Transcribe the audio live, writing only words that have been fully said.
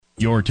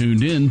You're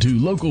tuned in to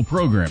local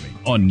programming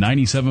on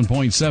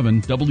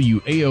 97.7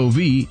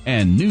 WAOV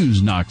and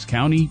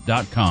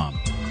NewsKnoxCounty.com.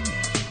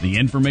 The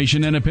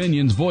information and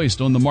opinions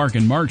voiced on the Marc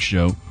and Marc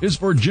Show is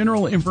for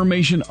general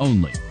information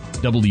only.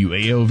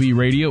 WAOV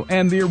Radio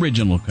and the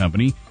original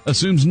company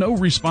assumes no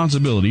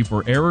responsibility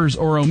for errors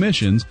or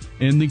omissions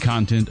in the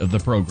content of the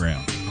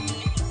program.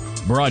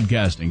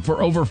 Broadcasting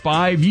for over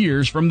 5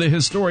 years from the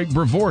historic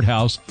Brevoort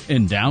House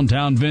in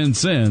downtown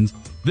Vincennes,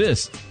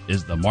 this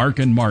is the Marc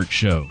and Marc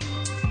Show.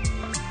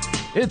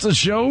 It's a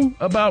show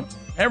about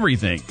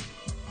everything.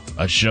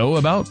 A show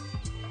about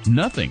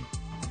nothing.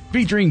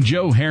 Featuring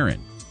Joe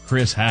Herron,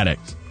 Chris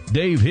Haddix,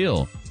 Dave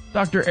Hill,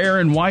 Dr.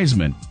 Aaron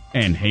Wiseman,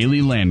 and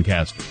Haley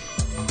Lancaster.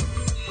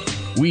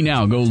 We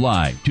now go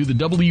live to the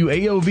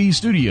WAOV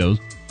studios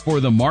for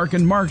the Marc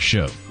and Marc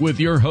Show with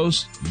your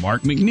hosts,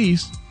 Mark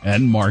McNeese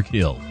and Mark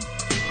Hill.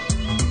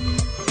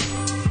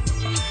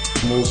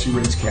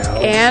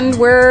 And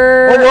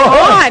we're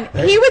on.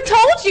 He would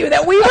told you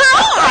that we were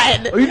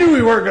on. Oh, you knew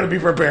we weren't going to be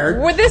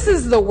prepared. Well, this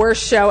is the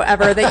worst show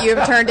ever that you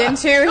have turned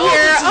into here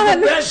this on is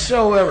the best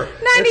show ever.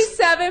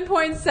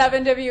 97.7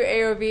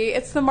 WAOV.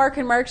 It's the Marc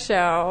and Marc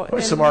Show.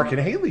 It's the Marc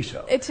and Haley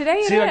Show. Today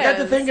it is. See, I got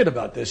to thinking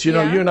about this. You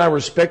know, you and I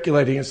were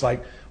speculating. It's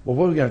like, well,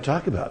 what are we going to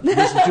talk about?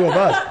 Just the two of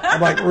us.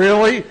 I'm like,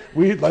 really?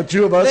 The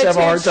two of us have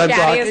a hard time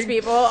talking? The two chattiest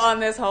people on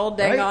this whole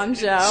dang-on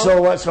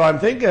show. So I'm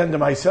thinking to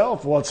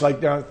myself, well, it's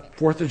like now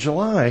 4th of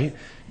July.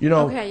 You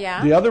know,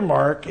 the other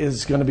Marc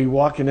is going to be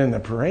walking in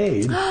the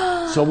parade,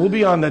 so we'll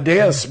be on the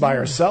dais by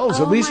ourselves,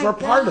 at least for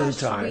part of the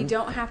time. We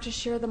don't have to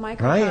share the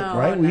microphone.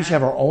 Right. We should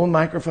have our own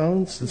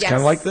microphones. It's kind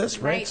of like this,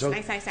 right? So,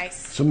 nice.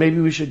 So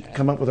maybe we should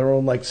come up with our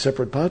own, like,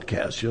 separate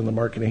podcast, the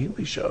Marc and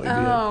Haley Show.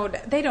 Oh,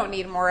 they don't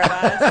need more of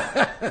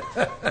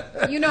us.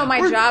 You know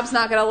my job's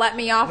not going to let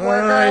me off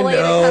work early to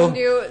come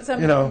do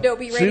some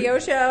dopey radio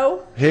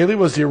show. Haley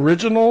was the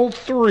original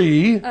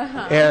 3,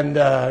 and,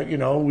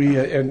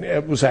 and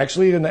it was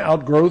actually an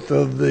outgrowth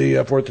of the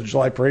 4th of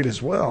July parade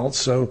as well.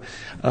 So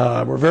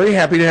we're very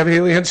happy to have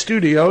Haley in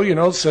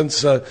studio,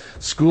 since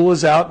school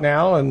is out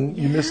now and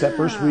you missed that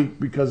first week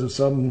because of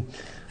some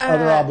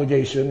other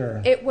obligation.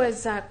 Or it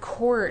was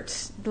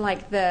court,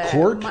 like the...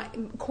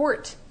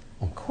 Court?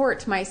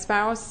 Court. My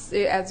spouse,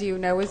 as you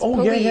know, is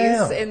police,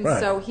 and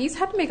so he's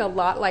had to make a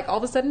lot, like all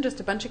of a sudden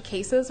just a bunch of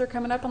cases are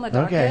coming up on the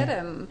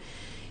docket,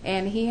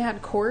 and he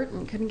had court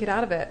and couldn't get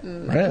out of it.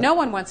 And no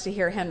one wants to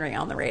hear Henry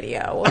on the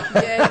radio.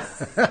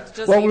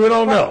 Just well, we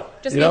don't know.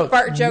 Just be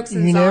fart jokes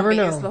and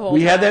zombies the whole time.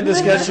 We had that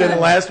discussion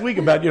last week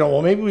about,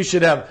 maybe we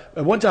should have,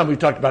 at one time we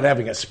talked about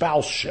having a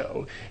spouse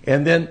show.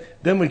 And then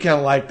we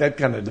kind of that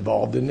kind of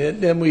devolved. And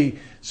then we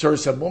sort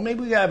of said, well,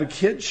 maybe we got to have a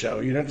kid show,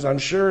 because I'm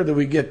sure that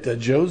we get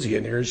Josie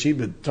in here. She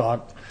would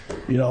talk,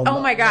 oh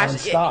my gosh.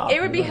 nonstop,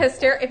 it would be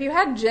hysterical. If you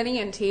had Jenny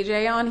and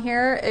TJ on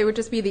here, it would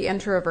just be the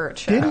introvert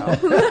show.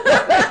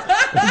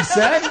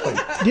 Exactly.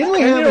 Didn't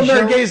we have a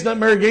show?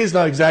 Mary Gay's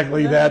not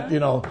exactly that,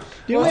 Didn't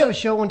we have a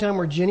show one time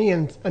where Jenny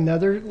and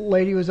another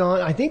lady was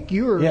on? I think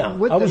you were with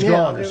them. I was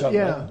gone or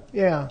something.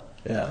 Yeah.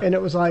 And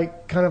it was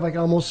kind of like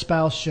almost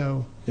spouse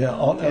show. Yeah,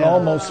 an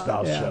almost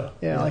spouse show.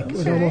 Yeah, it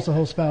was almost a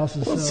whole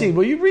spouses. Let's see.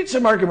 Well, you've reached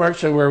the Marc and Marc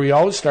Show where we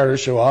always start our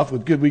show off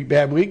with Good Week,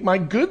 Bad Week. My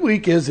good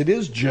week is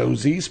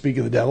Josie, speak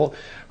of the devil.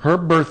 Her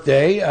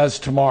birthday is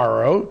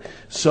tomorrow.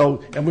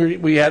 So, and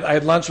I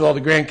had lunch with all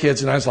the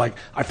grandkids, and I was like,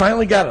 I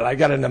finally got it. I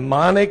got a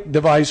mnemonic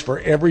device for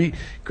every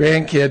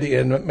grandkid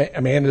in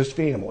Amanda's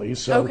family.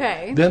 So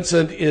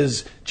Vincent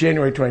is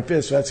January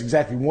 25th, so that's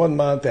exactly 1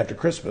 month after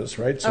Christmas,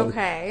 right? So,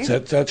 so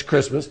that's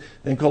Christmas.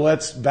 Then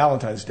Colette's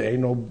Valentine's Day,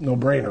 no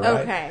brainer,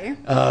 right? Okay.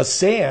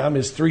 Sam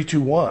is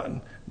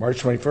 321,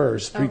 March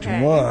 21st,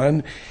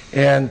 321.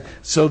 And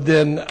so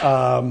then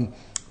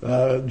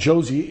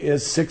Josie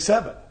is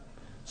 6'7".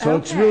 So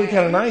it's really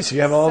kind of nice.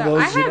 You have all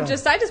those.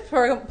 I just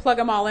plug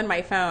them all in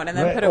my phone and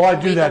then put a I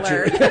do that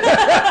too.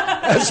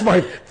 That's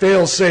my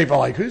fail safe. I'm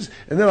like, who's?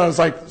 And then I was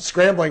like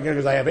scrambling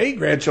because I have 8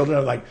 grandchildren.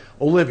 I'm like,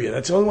 Olivia.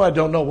 That's the only one I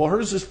don't know. Well,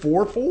 hers is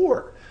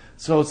 4'4".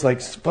 So it's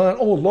like fun.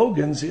 Oh,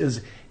 Logan's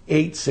is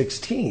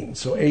 816.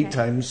 So 8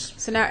 times.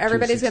 So now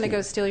everybody's going to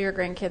go steal your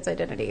grandkids'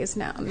 identities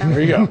now. There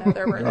you go.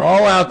 They're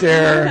all out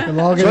there.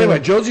 So anyway,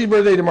 Josie's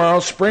birthday tomorrow.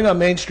 Spring on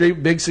Main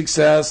Street. Big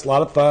success. A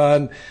lot of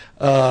fun.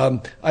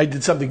 I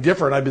did something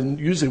different. I've been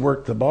usually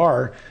work the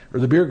bar or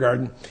the beer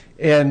garden,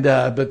 and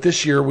but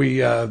this year we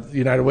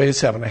United Way is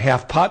having a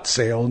half pot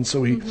sale, and so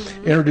we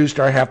introduced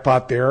our half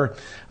pot there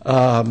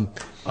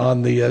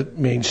on the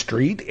Main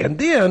Street, and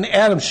then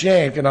Adam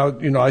Shank, and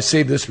I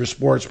saved this for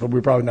sports, but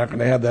we're probably not going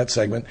to have that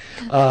segment.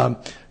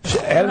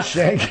 Adam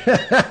Shank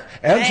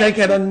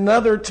had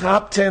another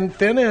top 10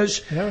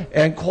 finish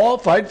and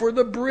qualified for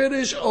the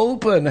British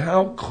Open.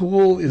 How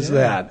cool is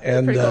that?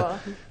 And cool.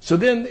 so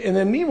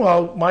then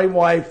meanwhile, my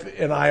wife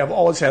and I have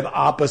always had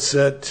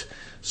opposite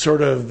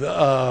sort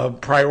of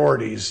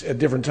priorities at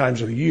different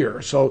times of the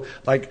year. So,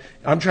 like,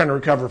 I'm trying to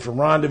recover from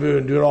Rendezvous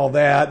and doing all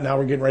that. Now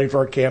we're getting ready for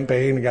our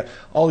campaign. We got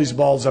all these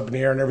balls up in the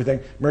air and everything.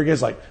 Mary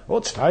Gay's like, well,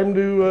 it's time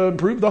to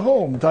improve the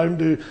home. Time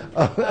to,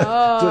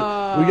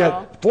 we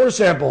got floor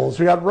samples.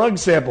 We got rug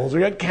samples. We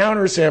got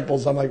counter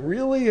samples. I'm like,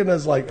 really? And I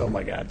was like, oh,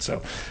 my God.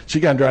 So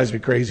she kind of drives me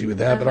crazy with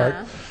that.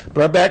 But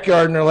our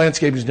backyard and our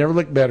landscaping's never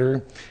looked better.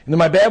 And then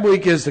my bad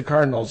week is the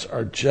Cardinals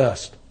are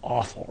just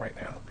awful right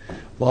now.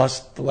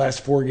 Lost the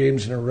last 4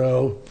 games in a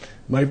row.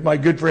 My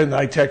good friend that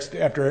I text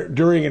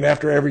during and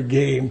after every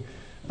game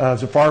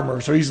is a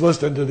farmer, so he's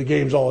listening to the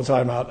games all the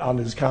time out on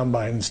his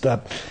combine and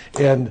stuff.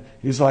 And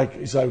he's like,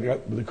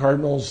 the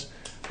Cardinals,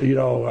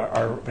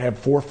 have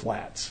 4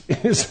 flats.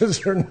 He says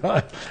they're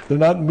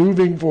not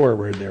moving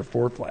forward. They're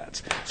 4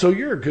 flats. So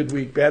you're a good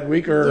week, bad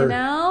week, or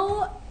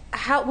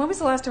when was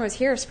the last time I was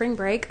here? Spring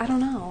break? I don't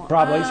know.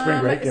 Probably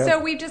spring break, yeah. So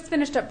we just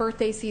finished up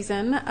birthday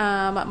season.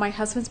 My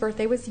husband's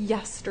birthday was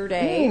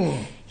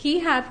yesterday. He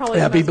had probably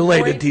happy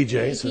belated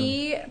TJ. So.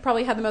 He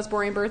probably had the most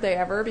boring birthday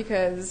ever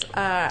because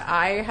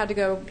I had to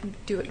go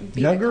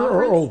be younger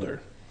or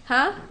older?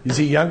 Huh? Is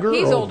he younger?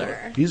 He's or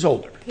older. He's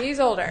older. He's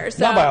older.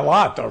 So not by a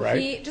lot, though,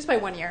 right? Just by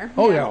 1 year.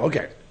 Oh yeah,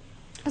 okay.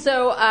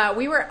 So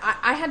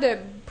I had to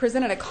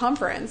present at a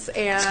conference,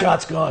 and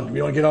Scott's gone.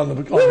 You want to get on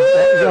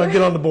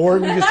the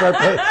board? And you can start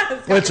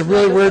playing some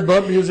really weird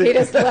bump music. He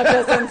just left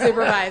us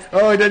unsupervised.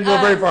 Oh, he didn't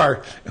go very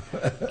far.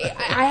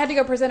 I had to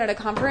go present at a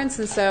conference,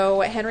 and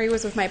so Henry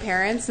was with my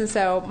parents, and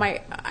so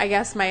I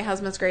guess my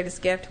husband's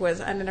greatest gift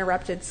was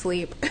uninterrupted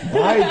sleep.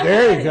 Right,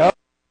 there you go.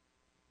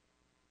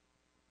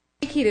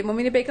 He didn't want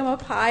me to bake him a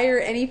pie or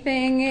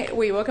anything.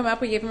 We woke him up.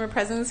 We gave him a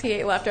presents. He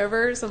ate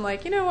leftovers. I'm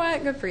like, you know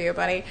what? Good for you,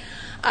 buddy.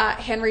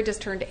 Henry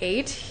just turned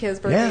 8. His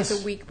birthday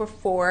is a week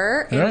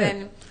before. And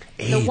then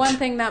 8. The one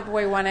thing that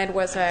boy wanted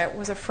was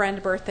a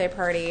friend birthday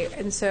party.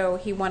 And so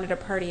he wanted a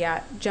party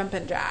at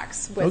Jumpin'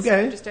 Jacks with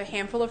just a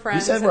handful of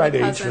friends. You said right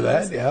age for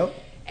that, yeah.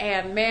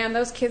 And, man,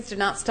 those kids did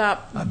not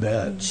stop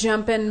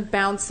jumping,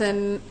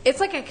 bouncing. It's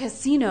like a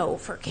casino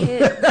for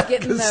kids,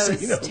 getting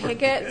those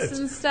tickets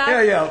and stuff.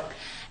 Yeah.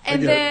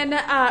 And then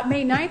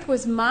May 9th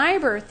was my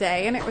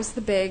birthday, and it was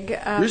the big...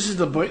 this is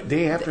the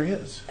day after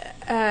his.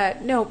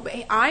 No,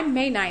 I'm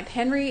May 9th.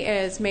 Henry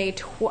is May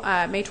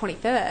 25th.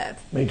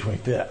 May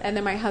 25th. And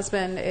then my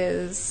husband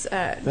is June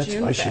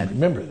 5th. I should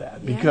remember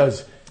that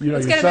because... your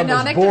son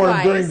was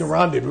born during the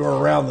rendezvous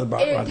or around the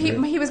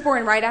rendezvous. He was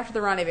born right after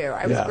the rendezvous.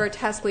 I was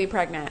grotesquely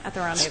pregnant at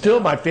the rendezvous.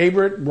 Still, my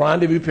favorite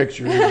rendezvous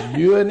picture is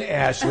you and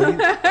Ashley,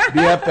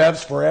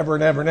 BFFs forever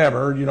and ever and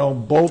ever.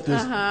 Both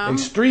is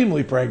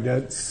extremely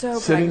pregnant,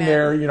 sitting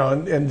there,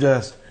 and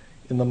just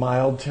in the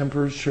mild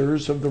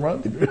temperatures of the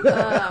rendezvous.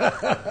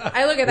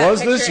 I look at that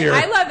picture. This year.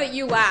 I love that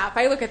you laugh.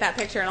 I look at that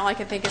picture, and all I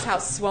can think is how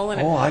swollen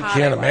and hot I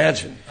can't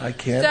imagine. I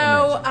can't imagine.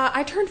 So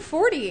I turned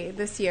 40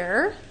 this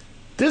year.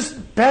 This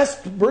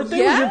past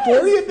birthday was your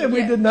 40th, and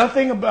we did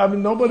nothing about.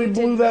 Nobody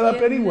blew that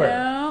up anywhere.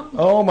 No.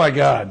 Oh my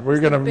God,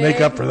 we're going to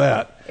make up for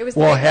that. It was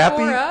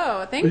happy.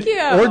 Thank you.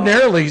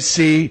 Ordinarily,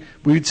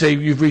 we'd say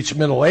you've reached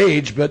middle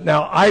age, but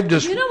now I've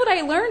just. You know what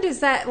I learned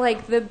is that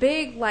the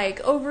big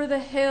over the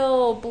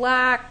hill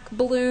black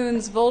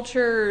balloons,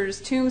 vultures,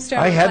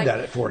 tombstones. I had that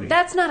at 40.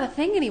 That's not a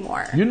thing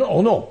anymore.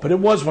 No, but it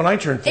was when I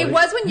turned 40. It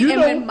was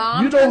when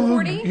Mom turned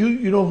 40.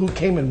 You know who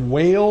came and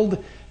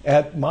wailed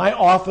at my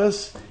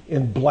office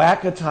in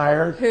black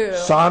attire? Who?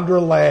 Sandra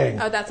Lang.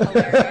 Oh, that's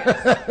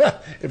hilarious.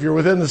 If you're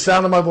within the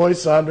sound of my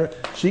voice, Sandra,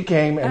 she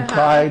came and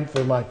cried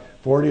for my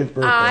 40th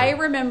birthday. I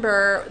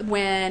remember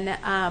when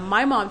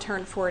my mom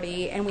turned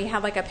 40, and we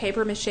had a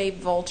paper mache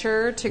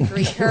vulture to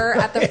greet her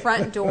at the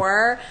front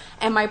door,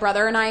 and my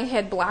brother and I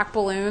had black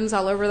balloons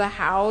all over the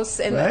house,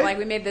 and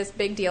we made this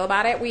big deal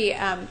about it.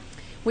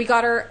 We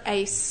got her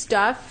a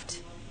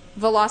stuffed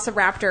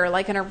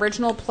Velociraptor, an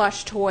original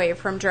plush toy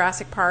from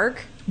Jurassic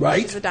Park.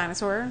 Right. Which is a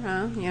dinosaur.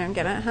 You don't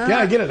get it, huh? Yeah,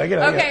 I get it.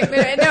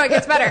 Okay, no, it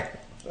gets better.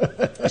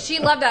 She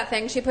loved that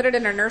thing. She put it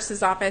in her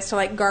nurse's office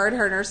to guard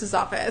her nurse's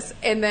office.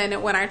 And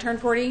then when I turned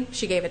 40,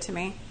 she gave it to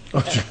me.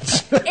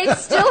 It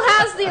still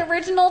has the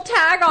original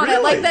tag on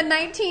it, the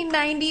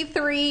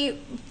 1993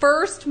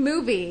 first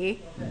movie.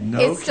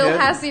 It still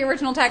has the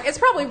original tag. It's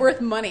probably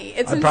worth money.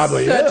 It's in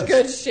such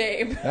good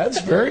shape.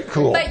 That's very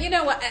cool. But you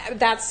know what?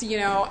 That's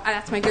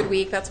my good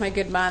week. That's my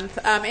good month.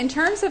 In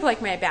terms of my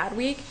bad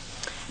week,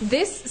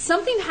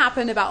 something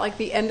happened about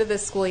the end of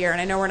this school year,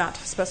 and I know we're not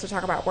supposed to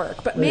talk about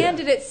work, but man,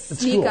 did it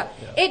sneak up.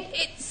 Yeah.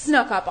 It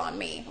snuck up on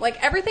me.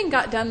 Everything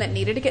got done that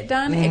needed to get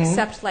done,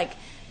 except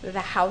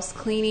the house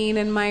cleaning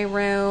in my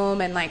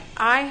room, and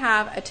I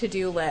have a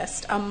to-do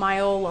list a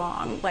mile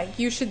long.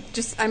 You should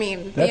just,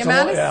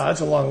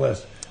 that's a long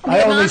list.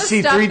 I only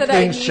see 3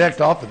 things checked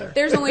off of there.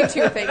 There's only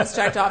 2 things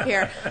checked off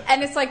here.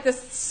 And it's the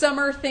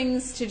summer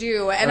things to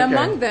do. And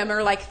among them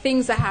are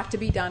things that have to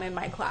be done in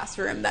my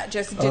classroom that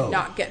just did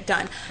not get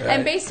done. Right.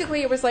 And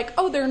basically it was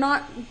they're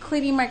not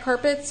cleaning my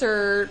carpets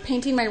or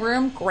painting my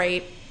room.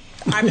 Great.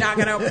 I'm not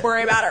going to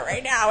worry about it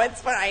right now.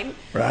 It's fine.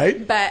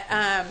 Right. But,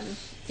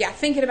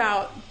 thinking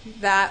about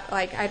that,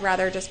 I'd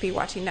rather just be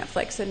watching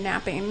Netflix and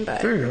napping.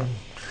 But there you go.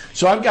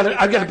 So I've got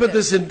to put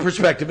this in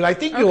perspective, and I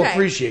think you'll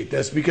appreciate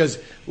this because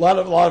a lot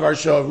of our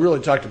show have really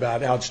talked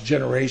about how it's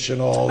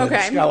generational. Okay. And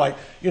it's kind of like,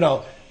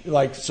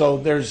 like, so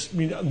there's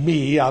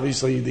me,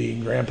 obviously the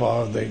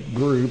grandpa of the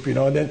group,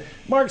 and then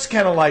Mark's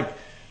kind of like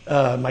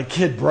my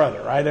kid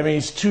brother, right? I mean,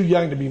 he's too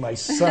young to be my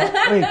son.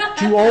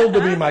 Too old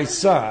to be my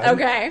son.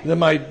 Okay.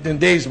 Then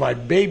Dave's my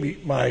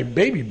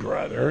baby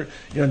brother.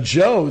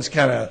 Joe's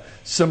kind of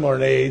similar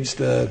in age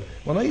to.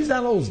 Well, no, he's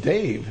not old as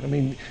Dave. I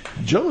mean,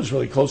 Joe's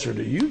really closer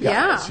to you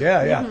guys.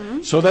 Yeah.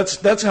 Mm-hmm. So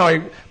that's how I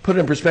put it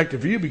in perspective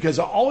for you because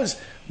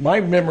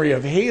my memory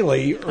of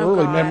Haley,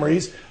 early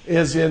memories,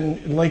 is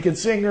in Lincoln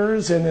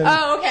Singers and in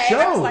shows.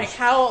 I was like,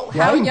 how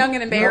young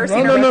and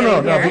embarrassing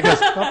No,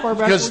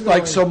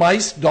 because so my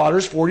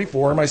daughter's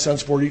 44, my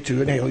son's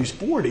 42, and Haley's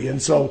 40.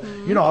 And so,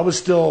 I was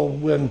still,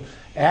 when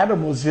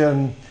Adam was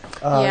in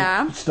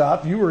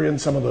stuff, you were in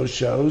some of those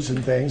shows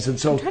and things. And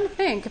so I'm trying to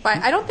think.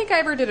 I don't think I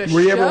ever did a show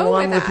with Adam. Were you ever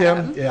one with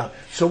Adam. him? Yeah.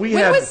 So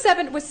when was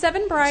Seven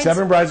Brides?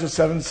 Seven Brides with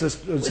Seven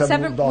Sisters.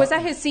 Was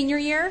that his senior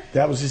year?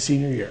 That was his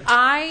senior year.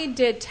 I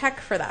did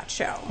tech for that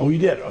show. Oh, you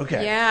did?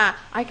 Okay. Yeah,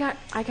 I got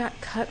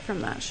cut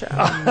from that show.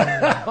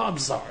 I'm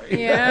sorry.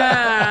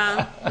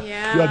 Yeah.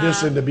 You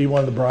auditioned to be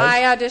one of the brides?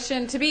 I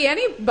auditioned to be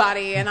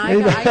anybody, and I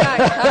got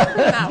cut from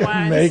that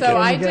one. So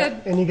I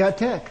did. And you got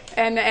tech.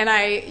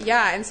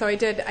 And so I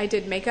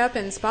did makeup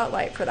and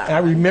spotlight for that. And I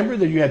remember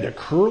that you had the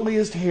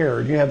curliest hair,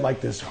 and you had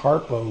like this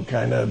Harpo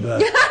kind of.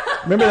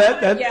 Remember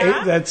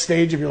that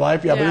stage of your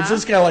life? Yeah, but it's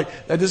just kind of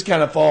like that. Just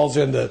kind of falls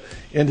into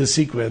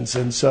sequence,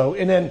 and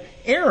then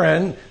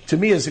Erin to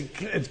me it's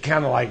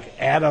kind of like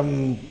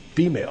Adam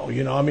female.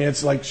 I mean,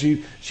 it's like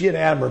she and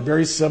Adam are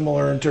very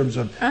similar in terms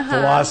of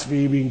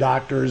philosophy, being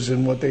doctors,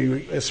 and what they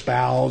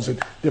espouse and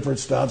different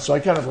stuff. So I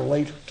kind of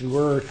relate to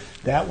her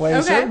that way.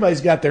 Okay. So everybody's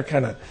got their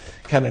kind of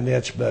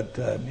niche, but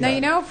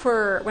now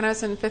for when I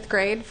was in 5th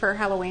grade for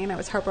Halloween, I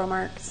was Harpo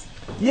Marx.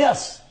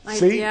 Yes. I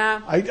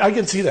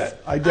can see that.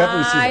 I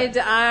definitely see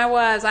that. I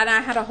was, and I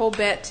had a whole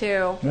bit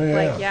too.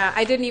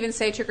 I didn't even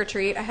say trick or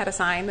treat. I had a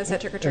sign that said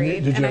trick or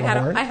treat, and I had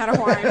a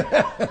horn.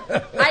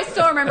 I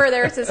still remember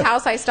there was this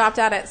house I stopped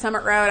at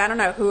Summit Road. I don't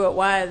know who it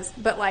was,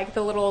 but like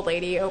the little old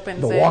lady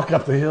opens it. The walk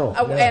up the hill.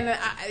 And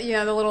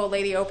the little old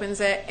lady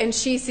opens it, and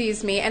she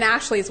sees me, and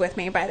Ashley's with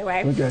me, by the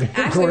way. Okay,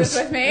 Ashley was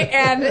with me,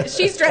 and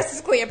she's dressed as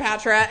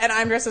Cleopatra, and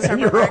I'm dressed as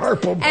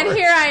Harpo Marx. And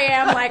here I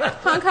am, like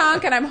honk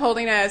honk, and I'm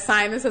holding a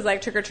sign that says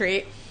like trick or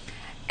treat.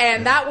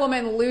 And that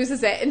woman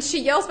loses it, and she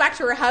yells back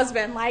to her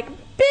husband, like,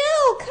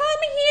 Bill, come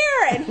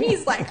here. And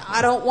he's like,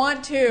 I don't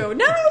want to. No,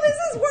 this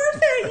is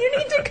worth it. You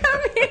need to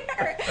come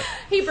here.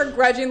 He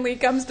begrudgingly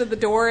comes to the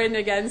door and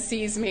again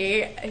sees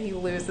me, and he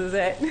loses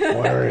it.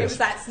 It was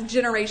that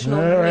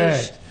generational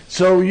niche.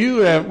 So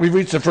we've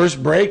reached the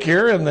first break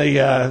here in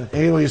the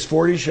Haley's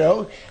 40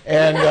 show,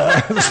 and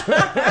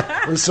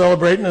we're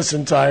celebrating this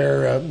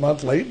entire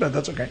month late, but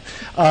that's okay.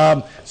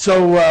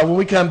 So when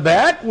we come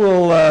back,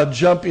 we'll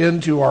jump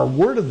into our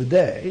word of the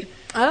day.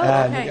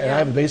 And I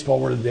have a baseball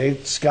word of the day.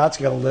 Scott's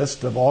got a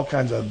list of all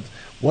kinds of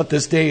what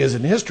this day is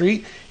in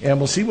history, and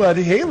we'll see what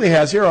Haley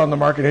has here on the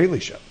Marc and Haley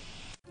Show.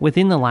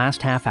 Within the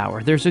last half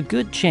hour, there's a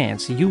good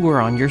chance you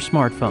were on your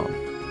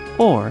smartphone.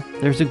 Or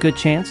there's a good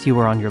chance you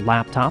were on your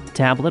laptop,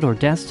 tablet, or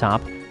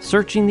desktop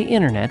searching the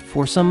internet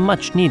for some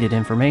much-needed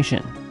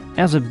information.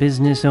 As a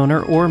business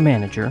owner or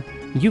manager,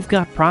 you've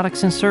got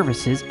products and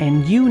services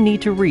and you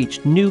need to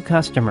reach new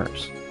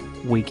customers.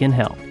 We can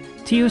help.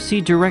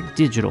 TOC Direct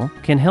Digital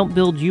can help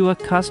build you a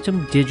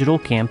custom digital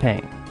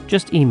campaign.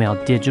 Just email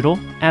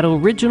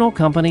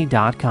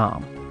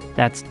digital@originalcompany.com.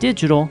 That's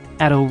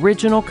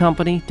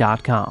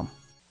digital@originalcompany.com.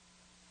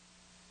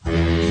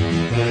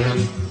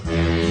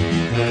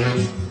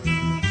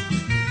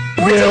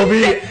 Will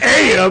be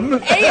AM to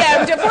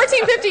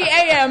 1450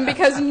 AM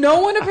because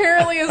no one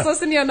apparently is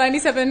listening on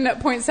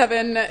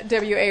 97.7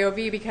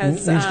 WAOV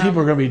because these people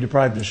are going to be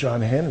deprived of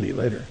Sean Hannity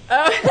later.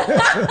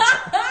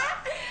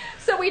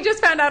 So we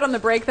just found out on the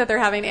break that they're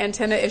having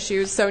antenna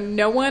issues, so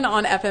no one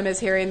on FM is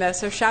hearing this.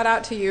 So shout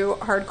out to you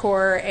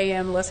hardcore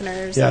AM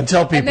listeners. Yeah, and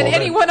tell people. And then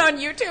anyone on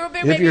YouTube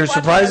who if you're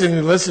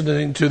surprisingly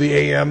listening to the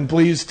AM,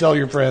 please tell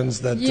your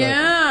friends that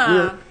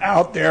we're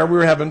out there.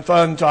 We're having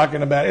fun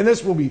talking about it. And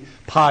this will be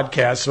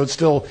podcast, so it's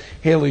still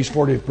Haley's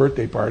 40th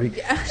birthday party.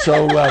 Yeah.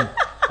 So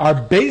our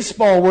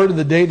baseball word of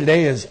the day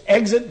today is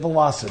exit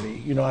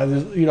velocity.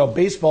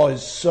 Baseball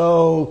is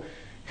so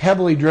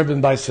heavily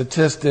driven by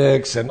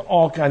statistics and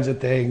all kinds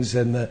of things.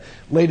 And the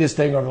latest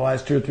thing over the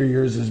last 2 or 3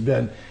 years has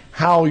been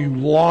how you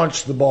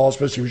launch the ball,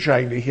 especially if you're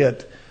trying to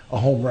hit a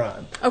home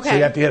run. Okay. So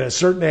you have to hit a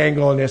certain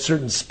angle and a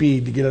certain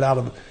speed to get it out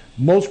of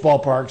most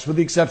ballparks, with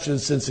the exception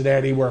of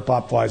Cincinnati, where a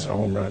pop fly is a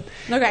home run.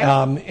 Okay.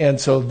 And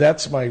so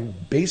that's my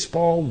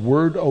baseball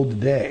word of the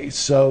day.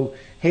 So,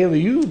 Haley,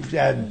 you've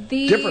had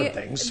different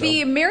things. So.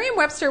 The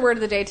Merriam-Webster word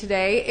of the day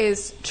today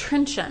is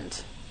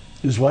trenchant.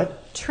 Is what?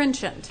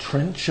 Trenchant.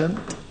 Trenchant?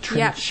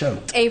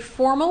 Trenchant. Yeah. A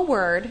formal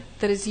word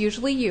that is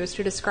usually used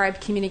to describe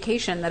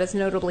communication that is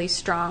notably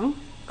strong,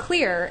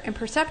 clear, and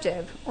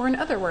perceptive, or in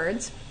other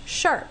words,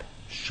 sharp.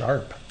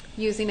 Sharp.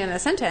 using in a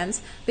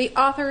sentence, the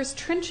author's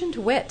trenchant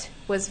wit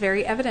was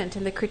very evident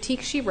in the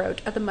critique she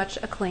wrote of the much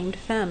acclaimed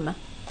film.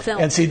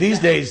 And see, these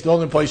days, the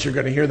only place you're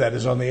going to hear that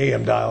is on the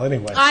AM dial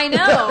anyway. I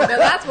know, but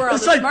that's where all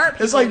the smart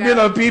people It's like being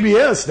on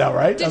PBS now,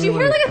 right? Did you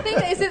hear like a thing?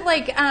 Is it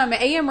like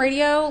AM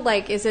radio?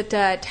 Like, is it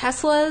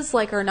Teslas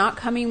like are not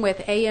coming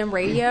with AM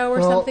radio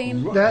or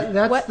something?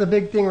 That's the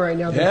big thing right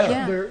now.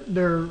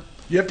 They're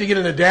you have to get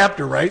an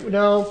adapter, right?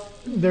 No.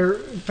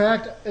 In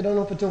fact, I don't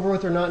know if it's over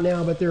with or not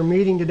now, but they're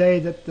meeting today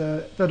that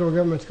the federal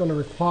government's going to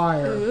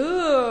require.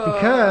 Ooh.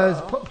 Because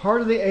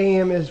part of the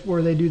AM is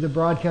where they do the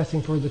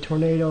broadcasting for the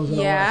tornadoes and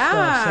all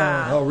that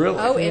stuff. So, really?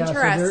 Oh,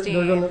 interesting.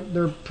 So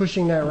they're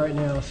pushing that right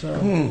now. So,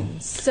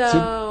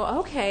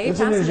 okay. It's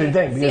an interesting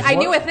thing. See, I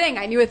knew a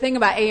thing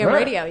about AM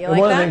radio. You like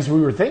that? One of the things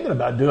we were thinking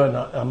about doing,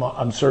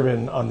 I'm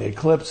serving on the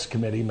Eclipse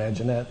Committee,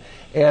 imagine that.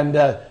 And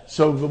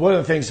so one of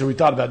the things that we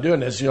thought about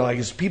doing is, like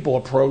as people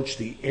approach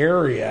the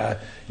area,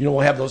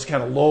 we'll have those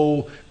kind of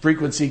low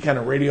frequency kind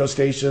of radio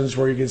stations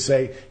where you can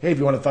say, hey, if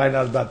you want to find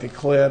out about the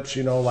eclipse,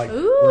 like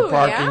where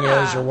parking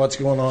is or what's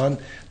going on.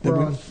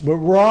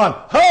 We're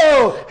on.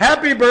 Oh,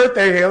 happy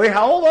birthday, Haley.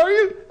 How old are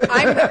you?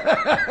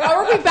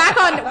 Are we back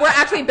on? We're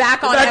actually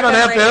back on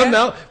FM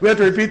now. We have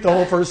to repeat the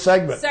whole first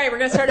segment. Sorry, we're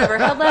going to start over.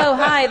 Hello,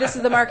 hi. This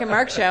is the Marc and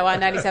Marc Show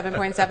on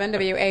 97.7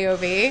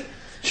 WAOV.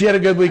 She had a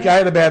good week. I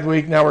had a bad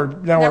week. Now we're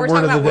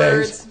talking about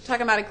words.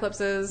 Talking about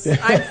eclipses.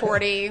 I'm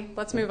 40.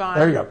 Let's move on.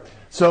 There you go.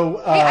 So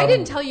hey, I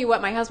didn't tell you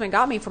what my husband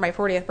got me for my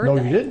 40th birthday.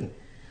 No, you didn't.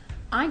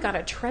 I got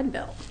a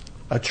treadmill.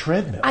 A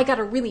treadmill. I got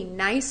a really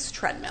nice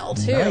treadmill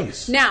too.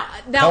 Nice. Now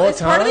Peloton,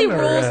 it's part of the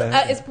rules.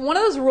 It's one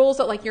of those rules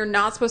that like you're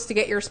not supposed to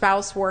get your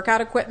spouse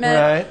workout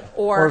equipment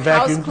or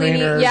house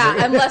cleaning.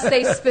 Cleaners. Unless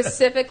they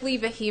specifically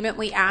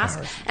vehemently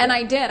ask. And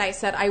I did. I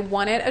said I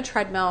wanted a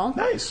treadmill.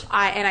 Nice.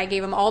 And I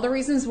gave him all the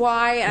reasons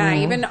why, and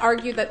I even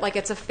argued that like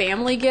it's a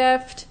family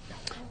gift.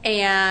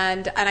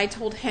 And I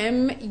told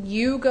him,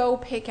 you go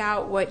pick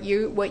out what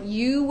you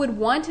would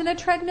want in a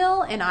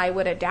treadmill, and I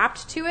would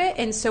adapt to it.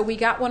 And so we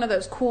got one of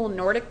those cool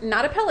Nordic,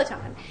 not a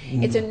Peloton.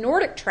 It's a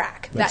Nordic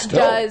track that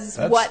does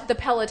what the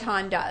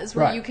Peloton does,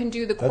 where you can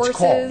do the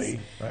courses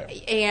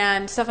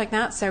and stuff like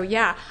that. So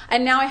yeah.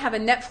 And now I have a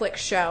Netflix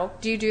show.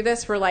 Do you do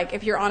this where like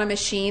if you're on a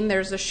machine,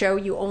 there's a show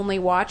you only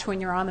watch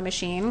when you're on the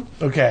machine?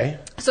 Okay.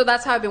 So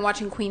that's how I've been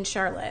watching Queen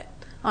Charlotte.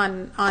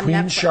 On Queen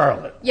Netflix.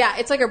 Charlotte. Yeah,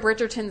 it's like a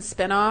Bridgerton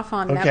spinoff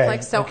on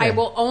Netflix. So I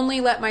will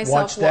only let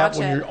myself watch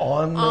when it you're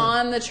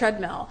on the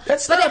treadmill.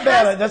 That's not a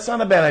bad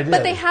idea.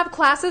 But they have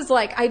classes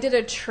like I did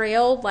a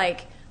trail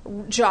like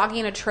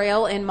jogging a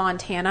trail in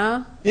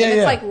Montana. Yeah, and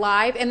it's like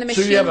live, and the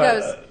machine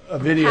goes a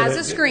video has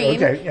a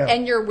screen,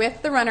 and you're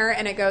with the runner,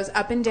 and it goes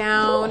up and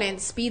down and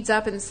speeds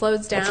up and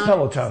slows down. It's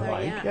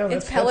Peloton-like.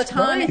 It's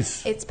Peloton.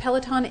 Nice. It's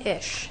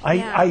Peloton-ish.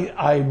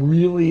 I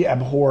really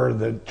abhor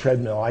the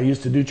treadmill. I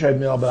used to do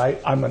treadmill,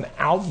 but I'm an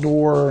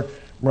outdoor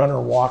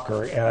runner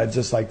walker, and I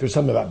just like there's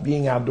something about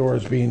being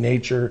outdoors, being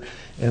nature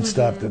and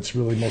stuff that's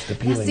really most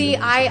appealing. See,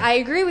 I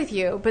agree with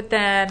you, but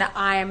then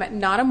I'm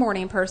not a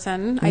morning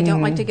person. I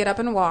don't like to get up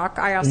and walk.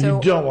 I also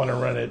you don't want to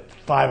run at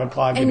 5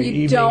 o'clock in the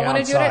evening don't want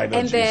outside.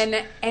 To do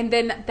it, and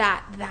then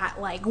that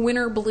like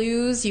winter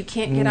blues. You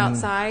can't get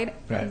outside,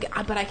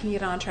 but I can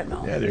get on a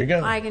treadmill. Yeah, there you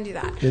go. I can do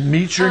that. It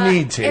meets your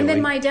needs, Haley. And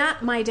then my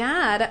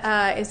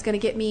dad is going to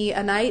get me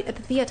a night at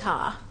the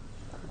theater.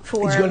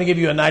 He's going to give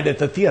you a night at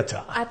the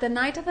theater. At the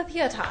night at the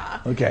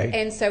theater. Okay.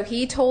 And so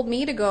he told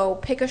me to go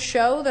pick a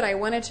show that I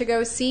wanted to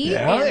go see.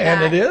 Yeah,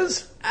 and it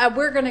is?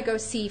 We're going to go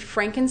see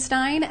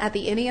Frankenstein at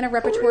the Indiana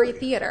Repertory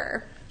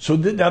Theater. So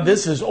now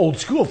this is old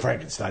school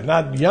Frankenstein,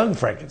 not young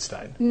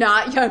Frankenstein.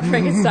 Not young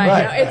Frankenstein.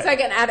 No, it's like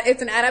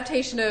it's an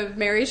adaptation of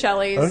Mary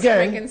Shelley's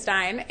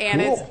Frankenstein,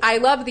 and I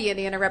love the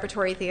Indiana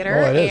Repertory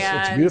Theater. Oh, it is.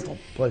 It's a beautiful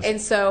place. And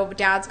so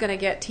Dad's going to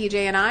get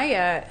TJ and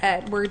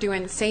I we're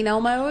doing St.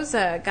 Elmo's.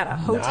 Got a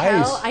hotel.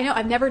 Nice. I know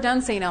I've never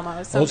done St.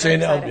 Elmo's. So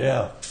St. Elmo's,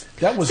 yeah.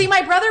 See,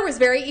 my brother was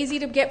very easy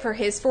to get for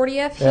his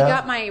 40th. He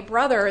got my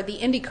brother the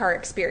IndyCar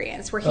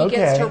experience, where he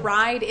gets to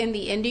ride in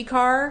the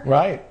IndyCar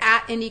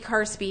at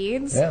IndyCar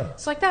speeds. Yeah.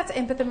 So like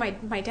but then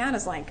my dad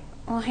is like,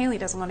 well, Haley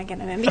doesn't want to get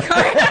an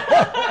IndyCar.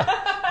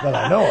 That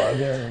I know of.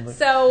 Yeah.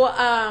 So,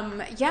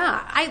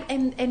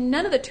 and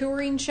none of the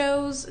touring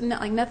shows,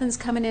 nothing's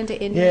coming into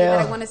Indy that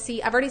I want to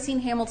see. I've already seen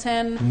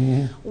Hamilton.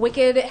 Mm-hmm.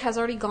 Wicked has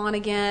already gone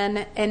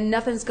again, and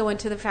nothing's going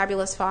to the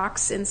Fabulous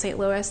Fox in St.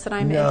 Louis that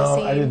I'm into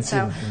seeing. I didn't see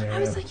I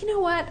was like, you know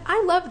what?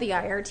 I love the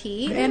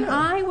IRT, and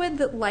I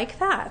would like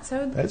that.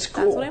 So that's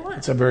cool. That's what I want.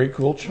 It's a very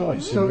cool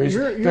choice. So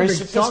you're a big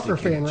soccer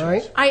fan,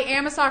 right? I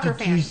am a soccer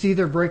fan. Did you see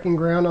they're breaking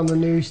ground on the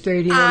new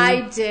stadium?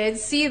 I did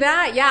see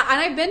that, yeah. And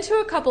I've been to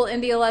a couple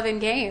Indy 11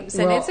 games,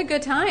 and it's a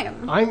good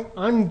time.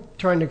 I'm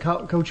trying to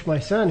coach my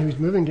son who's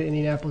moving to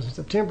Indianapolis in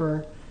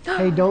September.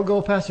 Hey, don't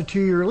go past a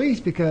 2-year lease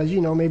because,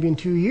 maybe in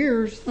 2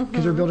 years,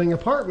 because they're building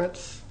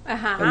apartments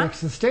next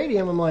to the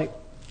stadium. I'm like,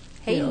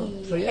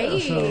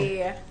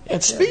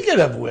 And speaking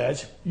of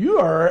which, you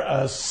are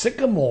a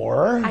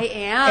sycamore. I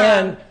am.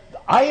 And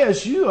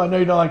ISU, I know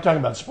you don't like talking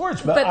about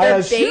sports, but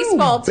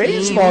ISU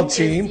baseball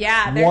team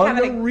they're won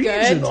having the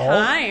regional, good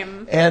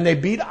time. And they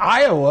beat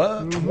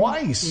Iowa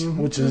twice,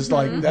 which is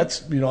like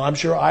that's I'm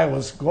sure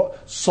Iowa's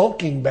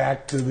sulking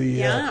back to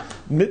the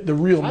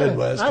real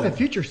Midwest. I had a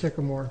future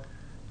Sycamore.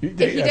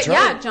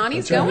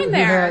 Johnny's going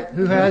there.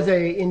 Who has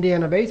a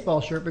Indiana baseball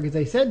shirt because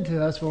they said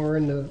to us when we were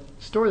in the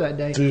store that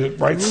day. To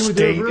write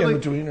state in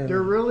between. They're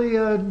really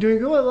doing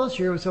good with us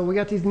here, so we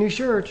got these new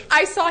shirts.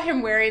 I saw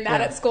him wearing that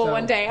at school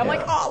one day. I'm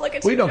like, oh, look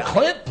at you.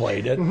 Clint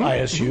played at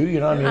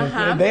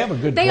ISU. They have a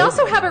good. They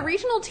also have a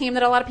regional team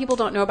that a lot of people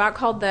don't know about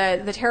called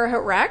the Terre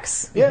Haute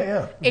Rex.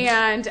 Yeah.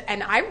 And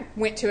I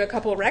went to a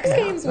couple of Rex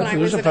games when I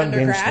was an Games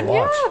undergrad. to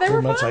watch. They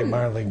were much fun. like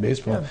minor league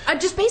baseball.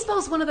 Just baseball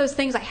is one of those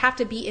things I have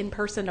to be in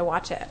person to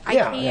watch it. I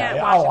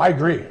can't watch it. I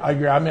agree.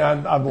 I mean,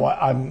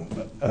 I'm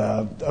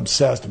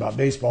obsessed about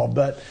baseball,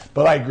 but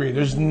I agree.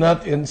 There's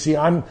nothing. And see,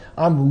 I'm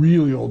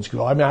really old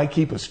school. I mean, I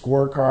keep a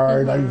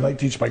scorecard. I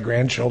teach my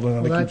grandchildren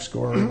how to keep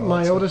score.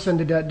 My oldest son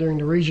did that during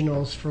the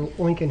regionals for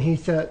Lincoln. He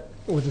sat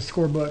with a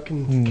scorebook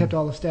and kept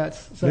all the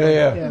stats. So,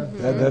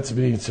 that's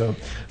me. So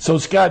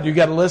Scott, you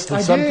got a list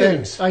of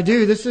things. I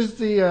do. This is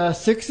the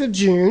 6th of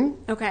June.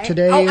 Okay.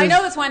 Today I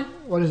know this one.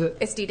 What is it?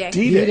 It's D-Day.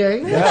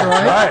 D-Day. That's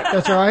right.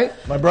 That's right.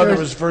 My brother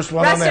was the first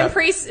one on that.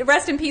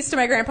 Rest in peace to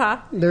my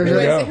grandpa,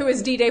 who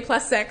was D-Day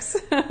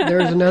 +6.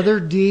 There's another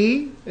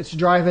D. It's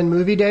Drive-In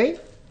Movie Day.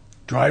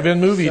 Drive-in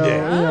movie day.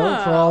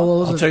 For all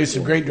those. I'll tell you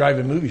some great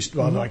drive-in movies.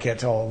 Well, no, I can't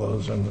tell all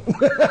those. Marc.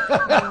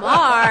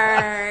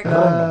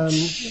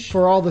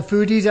 For all the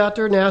foodies out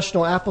there,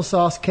 National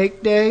Applesauce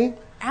Cake Day.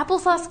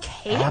 Applesauce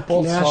cake?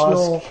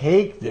 Applesauce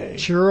Cake Day.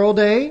 Churro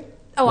Day.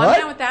 Oh, I'm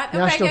down with that.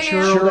 National Okay,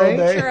 Churro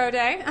Day. Churro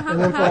Day. And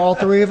then for all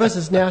three of us,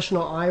 it's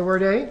National Eyewear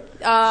Day.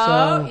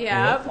 Oh,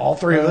 yeah. All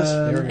three of us.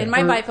 In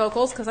my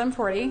bifocals, because I'm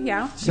 40,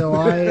 yeah. So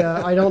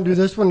I don't do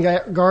this one.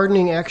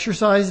 Gardening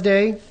Exercise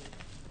Day.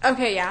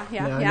 Okay, yeah.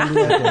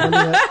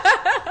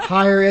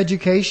 Higher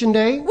Education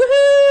Day.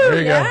 Woohoo! There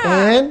you go.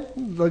 And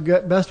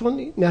the best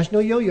one,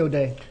 National Yo-Yo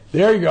Day.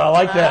 There you go. I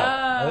like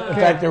that. In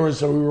fact, we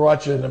were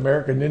watching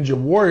American Ninja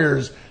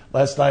Warriors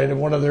last night,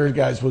 and one of their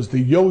guys was the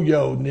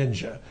Yo-Yo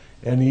Ninja.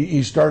 And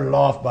he started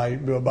off by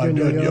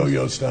doing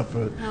yo-yo stuff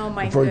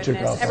before he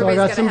took off. So I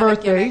got some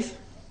birthdays.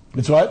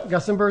 It's what?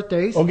 Got some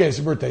birthdays. Okay,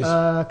 some birthdays.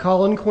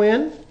 Colin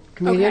Quinn,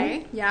 comedian.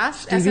 Okay,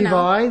 yes. Stevie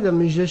Vai, the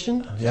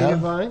musician. Yeah. Stevie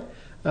Vai.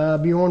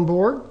 Bjorn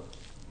Borg.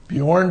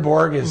 Bjorn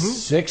Borg is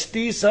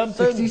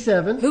 60-something?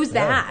 67. Who's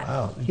that?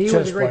 Wow. He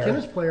was a great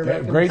tennis player.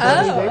 Great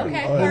tennis player.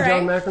 Okay. All right.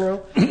 John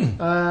McEnroe.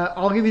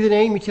 I'll give you the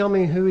name. You tell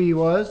me who he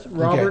was.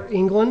 Robert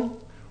Englund.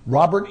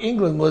 Robert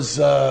Englund was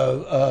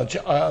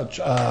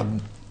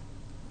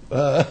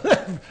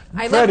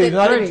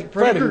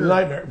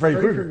Freddie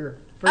Krueger.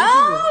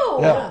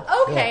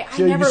 Oh, okay.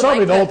 Yeah. You saw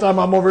me the whole time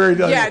I'm over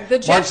here. Yeah, the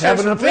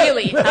gestures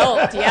really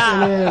helped.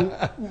 Yeah. And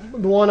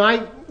then the one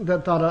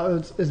that thought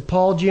of is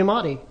Paul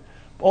Giamatti.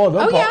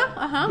 Oh,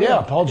 yeah.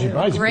 Yeah, Paul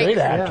Giamatti's a great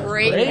actor.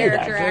 Great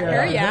character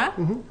actor, yeah.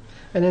 Mm-hmm.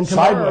 And then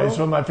tomorrow, Sideways,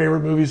 one of my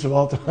favorite movies of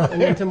all time.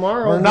 And then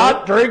tomorrow, we're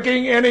not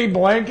drinking any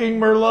blanking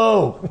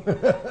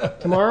Merlot.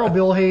 Tomorrow,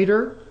 Bill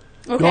Hader.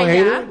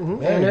 Okay, yeah.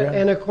 Mm-hmm.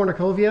 Anna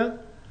Kournikova.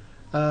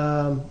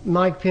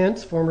 Mike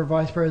Pence, former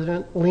vice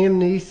president, Liam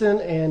Neeson,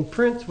 and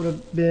Prince would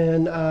have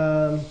been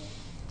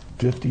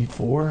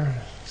 54?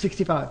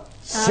 65.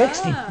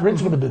 60?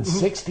 Prince would have been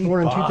 65.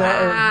 Born in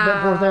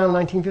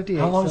 1958.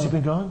 How long has he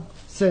been gone?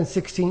 Since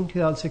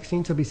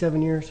 2016, so it'll be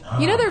 7 years.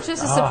 You know, there's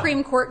just a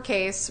Supreme Court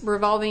case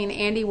revolving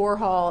Andy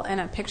Warhol and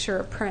a picture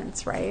of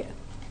Prince, right?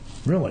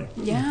 Really?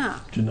 Yeah.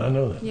 Did not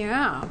know that.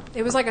 Yeah.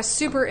 It was like a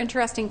super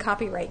interesting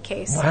copyright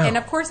case. Wow. And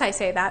of course I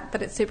say that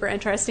it's super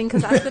interesting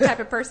because that's the type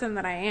of person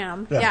that I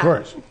am. Yeah. Of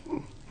course.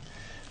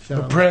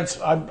 But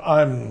Prince, I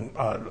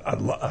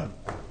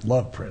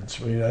love Prince.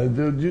 I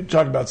mean, you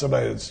talk about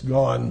somebody that's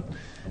gone,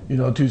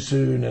 too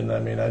soon, and I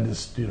mean, I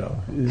just,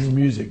 his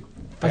music.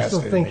 I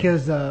still think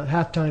his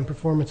halftime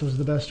performance was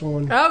the best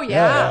one. Oh,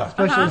 yeah.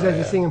 Especially as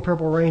he's singing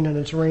Purple Rain and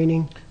it's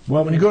raining.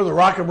 Well, when you go to the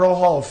Rock and Roll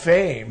Hall of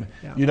Fame,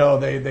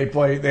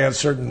 they have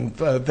certain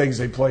things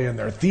they play in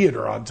their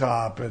theater on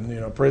top. And,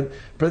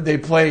 they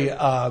play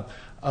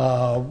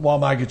While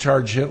My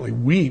Guitar Gently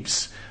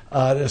Weeps,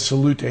 a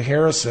salute to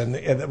Harrison.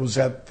 And it was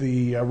at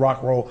the Rock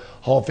and Roll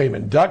Hall of Fame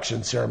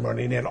induction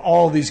ceremony. And they had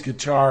all these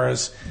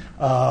guitarists,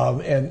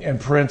 and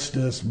Prince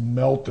just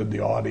melted the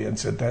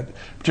audience at that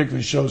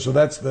particular show. So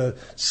that's the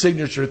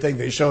signature thing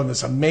they show in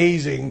this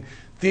amazing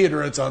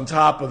theater. It's on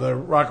top of the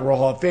Rock and Roll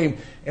Hall of Fame.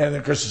 And,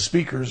 of course, the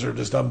speakers are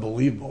just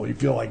unbelievable. You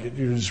feel like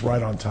you're just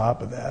right on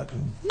top of that.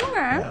 And,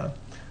 yeah.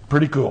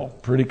 Pretty cool.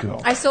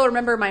 I still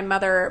remember my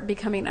mother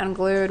becoming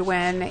unglued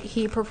when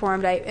he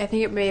performed. I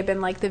think it may have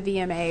been like the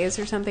VMAs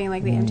or something,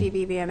 like the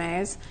MTV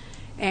VMAs.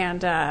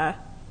 And I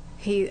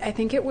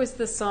think it was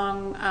the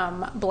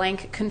song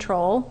Blank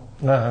Control.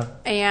 Uh-huh.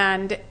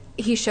 And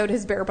he showed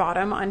his bare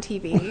bottom on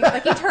TV.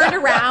 Like he turned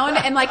around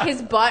and like his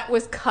butt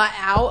was cut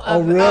out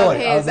of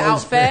his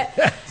outfit.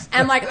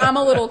 And like I'm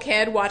a little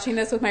kid watching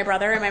this with my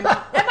brother and my mom.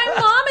 And my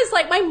mom is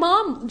like my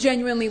mom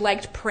genuinely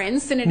liked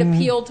Prince, and it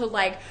appealed to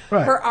like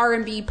her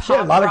R&B pop.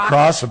 Yeah, a lot rock. of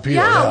cross appeal.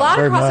 Yeah, a lot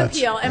of cross much.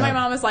 appeal. And my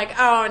mom was like,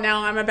 "Oh no,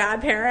 I'm a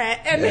bad parent."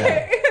 And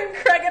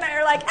Craig and I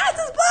are like, "Ass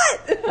his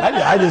butt."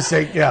 I just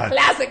think,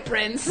 classic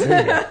Prince.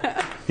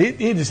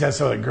 He just has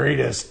some of the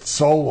greatest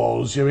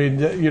solos. I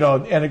mean,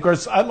 and of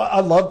course,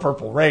 I love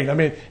Purple Rain. I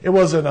mean, it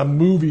wasn't a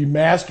movie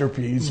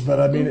masterpiece, but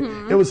I mean,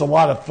 it was a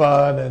lot of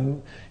fun,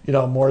 and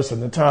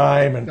Morrison the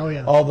Time, and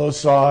all those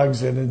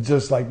songs, and it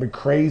just like been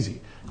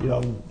crazy.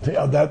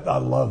 That I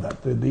love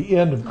that. The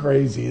end of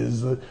Crazy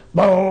is the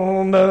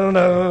boom,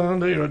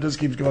 it just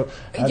keeps going.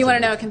 You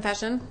want to know a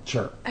confession?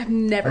 Sure. I've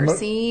never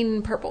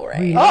seen Purple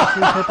Rain. Or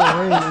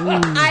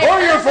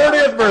your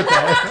 40th birthday.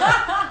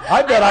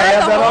 I bet I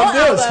have that on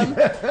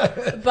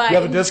disc. But you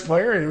have a disc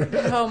player?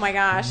 Oh my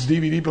gosh.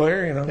 DVD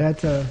player,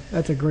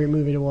 That's a great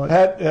movie to watch.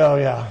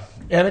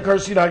 And of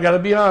course, I got to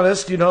be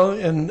honest,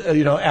 and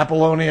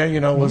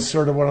Apollonia, was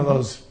sort of one of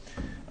those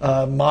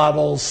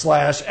models /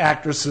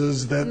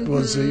 actresses that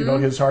was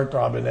his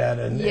heartthrob in that,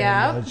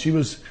 and she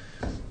was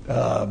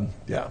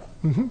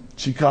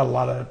she caught a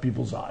lot of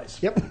people's eyes.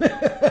 Yep.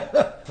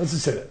 Let's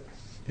just say that.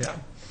 Yeah.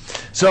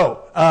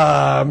 So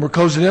we're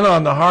closing in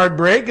on the hard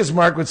break, as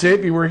Mark would say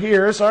if he were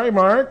here. Sorry,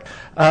 Mark.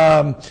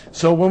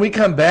 So when we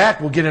come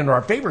back, we'll get into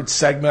our favorite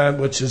segment,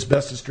 which is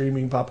Best of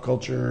Streaming, Pop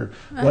Culture,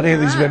 what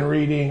Haley's been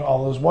reading,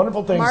 all those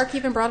wonderful things. Mark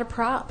even brought a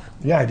prop.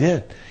 Yeah, I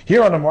did.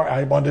 Here on the Mark,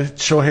 I wanted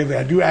to show Haley,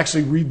 I do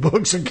actually read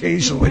books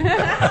occasionally.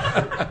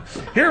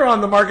 Here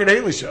on the Mark and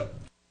Haley Show.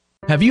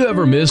 Have you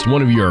ever missed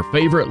one of your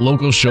favorite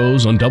local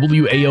shows on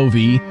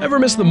WAOV? Ever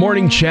missed the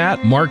morning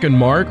chat, Mark and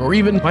Mark, or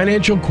even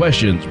financial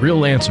questions,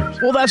 real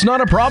answers? Well, that's not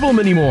a problem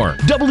anymore.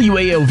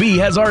 WAOV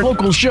has our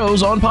local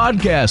shows on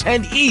podcast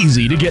and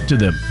easy to get to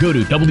them. Go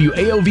to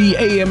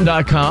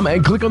WAOVAM.com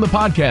and click on the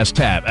podcast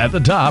tab at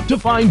the top to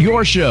find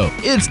your show.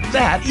 It's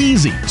that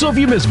easy. So if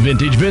you miss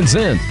Vintage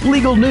Vincent,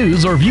 legal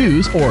news or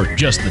views, or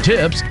just the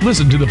tips,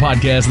 listen to the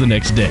podcast the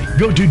next day.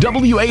 Go to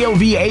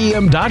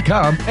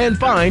WAOVAM.com and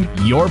find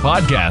your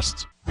podcasts.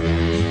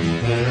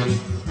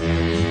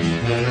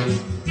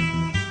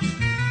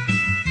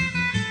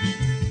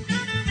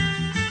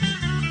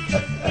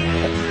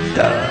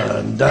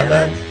 Dun, dun,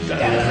 dun,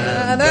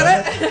 dun,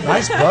 dun.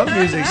 Nice bum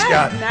music,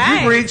 Scott.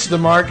 Nice. You've reached the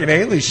Mark and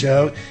Haley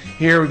Show.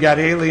 Here we got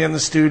Haley in the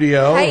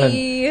studio. Hi.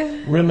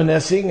 And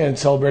reminiscing and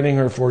celebrating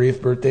her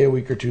 40th birthday a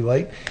week or two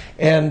late.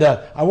 And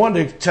I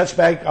wanted to touch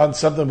back on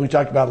something we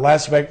talked about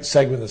last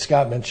segment that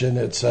Scott mentioned.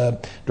 It's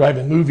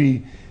drive-in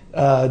movie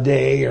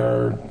day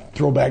or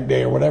throwback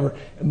day or whatever.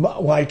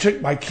 When I took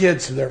my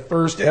kids to their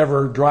first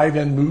ever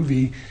drive-in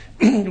movie,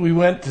 we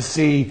went to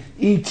see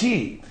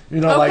E.T.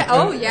 That's way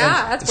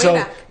back.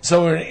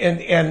 So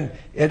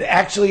it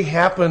actually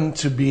happened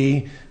to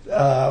be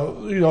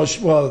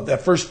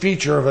that first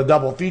feature of a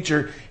double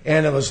feature,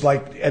 and it was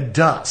like at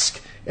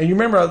dusk. And you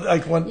remember,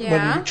 like when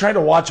you try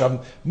to watch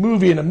a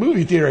movie in a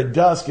movie theater at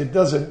dusk, it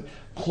doesn't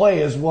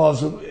play as well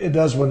as it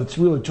does when it's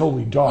really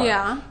totally dark.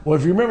 Yeah. Well,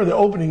 if you remember the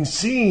opening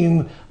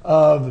scene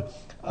of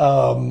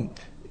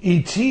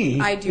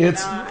E.T., I do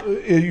not.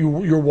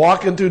 You're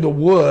walking through the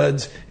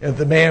woods, and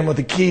the man with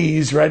the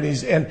keys, right?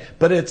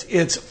 But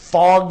it's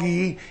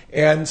foggy,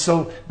 and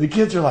so the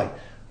kids are like,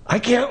 I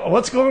can't.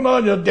 What's going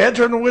on? Dad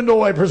turned the window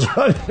wipers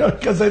on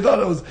because they thought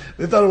it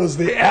was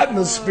the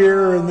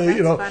atmosphere and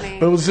funny.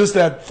 But it was just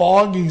that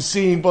foggy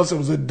scene. Plus, it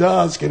was at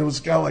dusk, and it was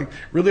kind of like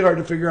really hard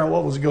to figure out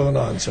what was going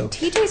on. So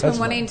TJ's been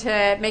wanting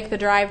to make the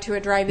drive to a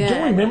drive-in. You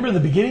don't remember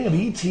the beginning of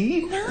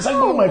E.T.? No. It's like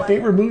one of my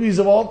favorite movies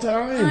of all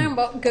time.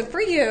 Well, good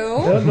for you.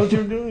 Don't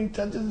you do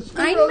touches?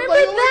 I remember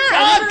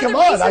that. God, come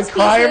on! I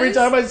cry every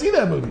time I see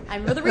that movie. I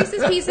remember the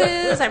Reese's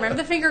Pieces. I remember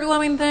the finger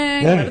glowing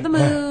thing. I remember the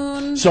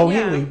moon. So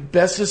Haley,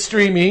 Best of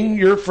Streaming,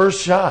 your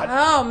first shot.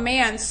 Oh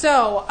man,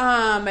 so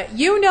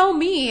you know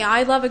me,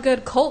 I love a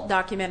good cult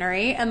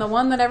documentary, and the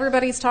one that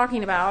everybody's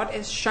talking about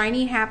is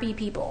Shiny Happy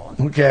People.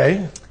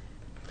 Okay.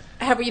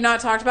 Have we not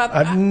talked about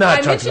that? I've not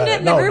I talked mentioned about it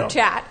in the group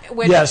chat.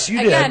 Which, yes,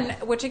 you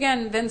did. Which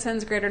again,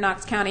 Vincent's Greater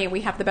Knox County.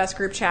 We have the best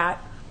group chat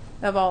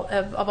of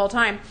all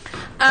time.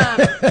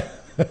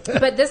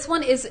 But this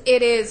one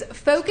is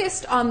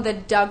focused on the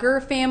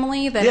Duggar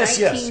family, the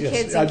 19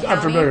 kids in County.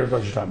 I'm familiar with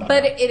what you're talking about.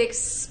 But it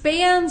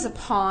expands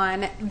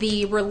upon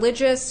the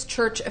religious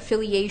church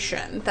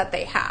affiliation that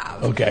they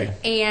have. Okay.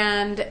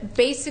 And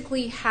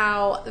basically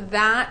how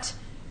that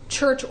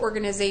church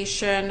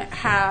organization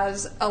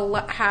has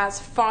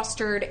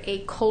fostered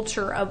a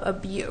culture of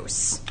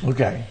abuse.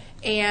 Okay.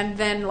 And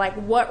then, like,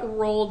 what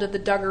role did the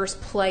Duggars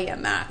play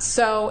in that?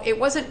 So it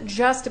wasn't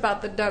just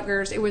about the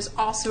Duggars. It was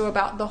also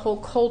about the whole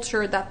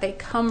culture that they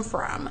come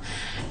from.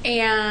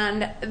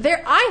 And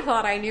I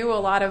thought I knew a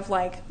lot of,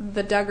 like,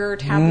 the Duggar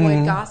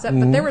tabloid gossip,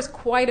 but there was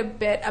quite a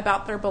bit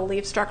about their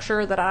belief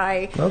structure that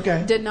I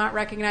did not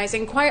recognize.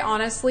 And quite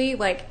honestly,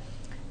 like,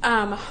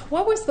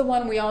 what was the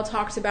one we all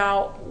talked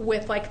about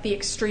with, like, the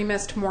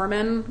extremist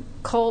Mormon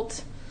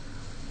cult?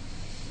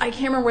 I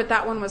can't remember what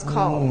that one was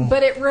called,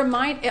 but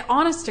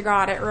honest to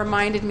God, it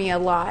reminded me a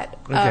lot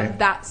of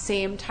that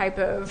same type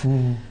of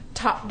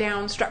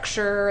top-down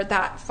structure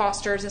that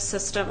fosters a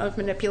system of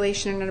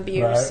manipulation and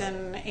abuse,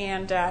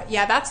 and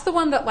that's the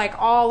one that like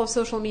all of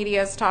social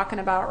media is talking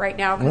about right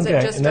now because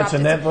it just dropped.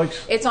 And that's on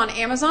Netflix? It's on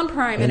Amazon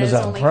Prime, and it's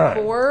only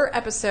 4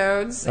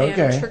 episodes.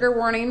 And trigger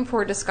warning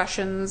for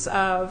discussions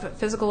of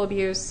physical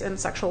abuse and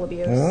sexual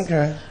abuse. In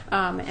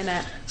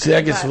it. See,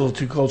 that gets a little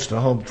too close to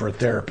home for a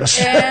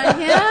therapist.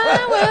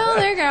 Well,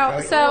 there you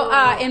go. So,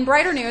 in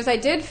brighter news, I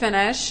did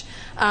finish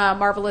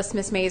Marvelous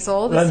Miss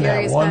Maisel, the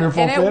series,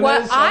 wonderful, and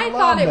I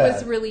thought it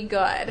was really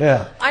good.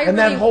 Yeah,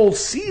 that whole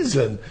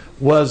season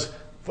was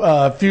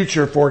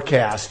future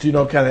forecast. Kind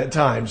of at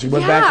times. It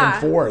went back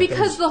and forth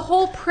because the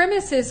whole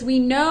premise is we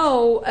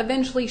know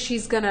eventually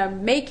she's going to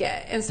make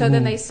it, and so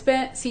then they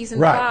spent season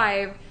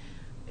 5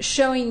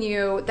 showing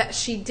you that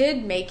she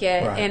did make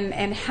it,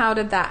 and how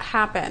did that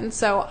happen.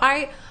 So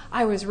I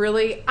was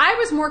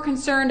more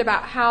concerned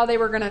about how they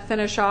were going to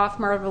finish off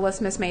Marvelous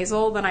Miss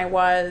Maisel than I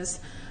was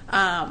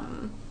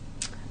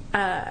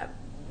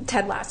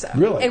Ted Lasso.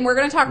 Really? And we're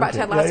going to talk about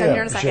Ted Lasso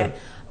here in a second. Sure.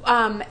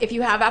 If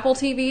you have Apple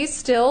TV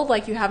still,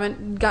 like you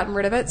haven't gotten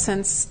rid of it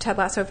since Ted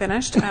Lasso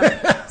finished,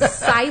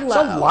 Silo.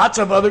 So lots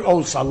of other.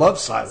 Oh, I love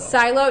Silo.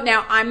 Silo.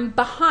 Now I'm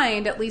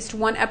behind at least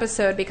one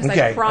episode because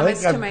I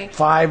promised to my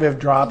 5 have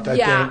dropped.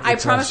 I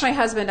promised my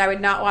husband I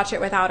would not watch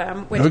it without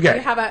him. Which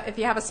if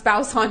you have a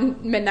spouse on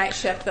midnight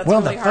shift, that's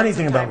really hard. The funny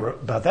thing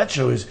about that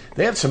show is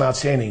they have some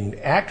outstanding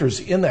actors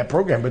in that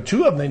program, but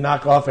 2 of them they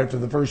knock off after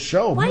the first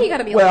show. Why you got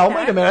to be like that? Well,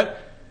 wait a minute.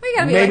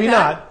 Maybe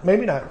not.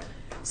 Maybe not.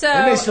 So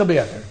it may still be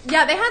out there.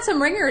 Yeah, they had some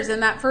ringers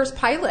in that first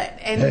pilot,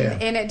 and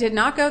it did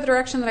not go the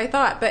direction that I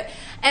thought.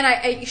 And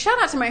I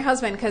shout out to my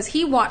husband because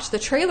he watched the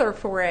trailer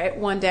for it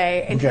one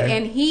day,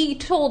 and he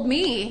told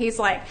me, he's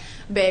like,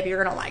 "Babe,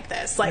 you're gonna like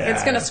this. Like,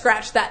 it's gonna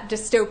scratch that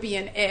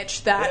dystopian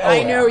itch that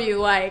I know you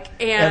like."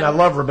 And I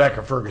love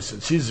Rebecca Ferguson.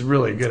 She's a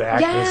really good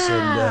actress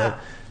and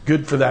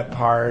good for that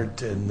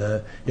part. And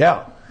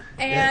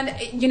And,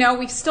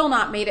 we've still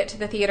not made it to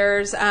the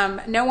theaters.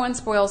 No one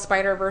spoils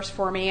Spider-Verse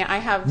for me.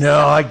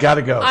 I got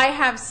to go. I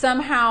have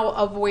somehow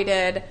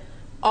avoided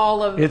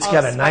all of It's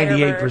got a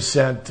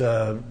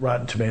 98%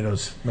 Rotten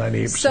Tomatoes,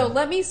 98%. So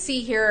let me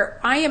see here.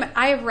 I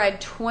have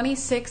read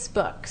 26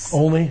 books.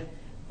 Only?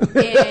 In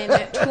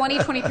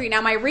 2023.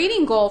 Now, my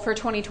reading goal for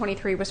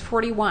 2023 was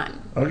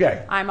 41.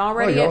 Okay. I'm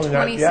already at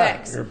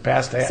 26. You're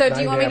past that. So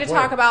do you want me to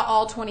talk about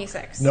all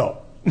 26?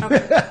 No.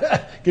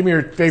 Okay. Give me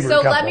your favorite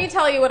couple. Let me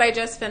tell you what I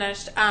just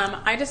finished.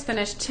 I just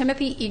finished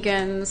Timothy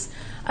Egan's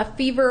A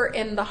Fever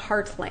in the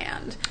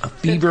Heartland. A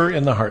Fever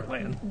in the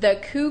Heartland. The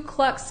Ku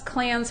Klux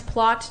Klan's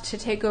plot to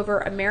take over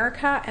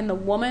America and the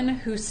woman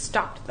who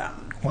stopped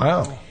them.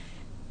 Wow.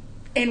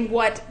 And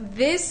what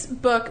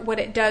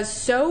it does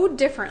so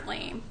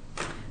differently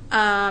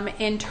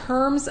in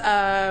terms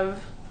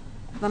of,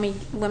 let me,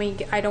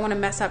 I don't want to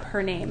mess up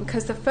her name,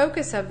 because the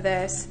focus of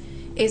this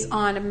is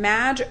on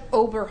Madge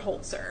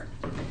Oberholzer.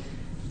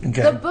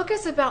 Okay. The book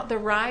is about the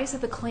rise of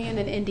the Klan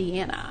in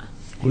Indiana,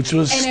 which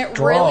was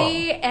strong.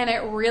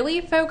 It really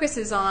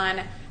focuses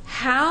on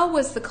how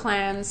was the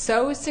Klan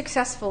so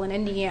successful in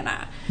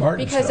Indiana?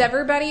 Because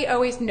everybody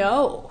always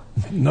No,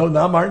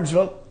 not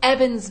Martinsville.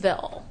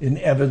 Evansville. In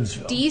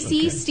Evansville.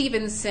 D.C.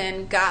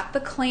 Stevenson got the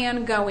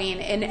Klan going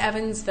in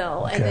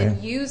Evansville and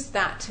then used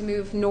that to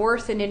move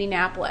north in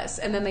Indianapolis,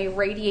 and then they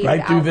radiated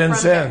right out through from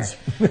Vincennes.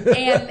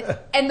 there.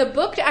 And the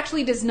book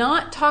actually does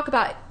not talk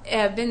about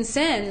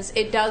Vincennes.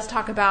 It does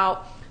talk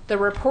about the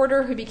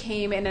reporter who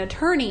became an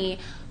attorney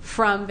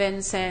from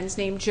Vincennes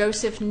named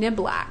Joseph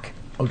Niblack.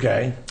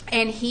 Okay.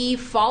 And he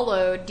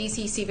followed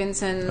D.C.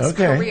 Stevenson's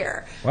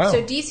career. Wow.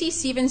 So D.C.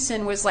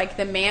 Stevenson was like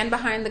the man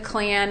behind the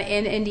Klan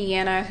in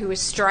Indiana who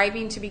was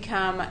striving to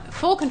become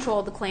full control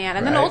of the Klan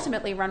and then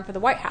ultimately run for the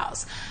White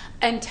House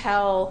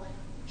until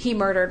he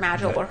murdered Madge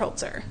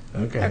Oberholzer.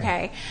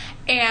 Okay.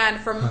 And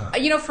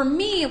for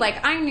me,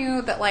 like, I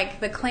knew that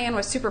like the Klan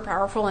was super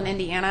powerful in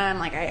Indiana,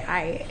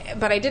 and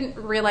but I didn't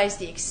realize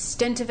the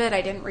extent of it.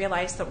 I didn't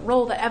realize the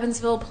role that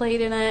Evansville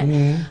played in it.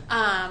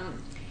 Mm-hmm.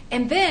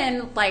 And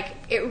then, like,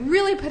 it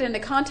really put into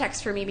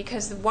context for me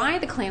because why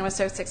the Klan was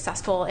so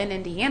successful in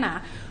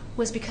Indiana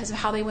was because of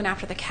how they went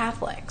after the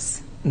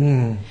Catholics.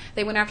 Mm.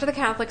 They went after the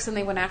Catholics and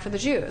they went after the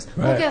Jews.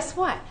 Right. Well, guess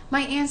what?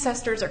 My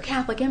ancestors are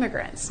Catholic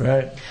immigrants.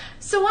 Right.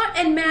 So,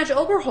 and Madge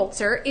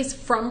Oberholzer is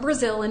from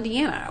Brazil,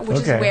 Indiana, which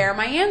is where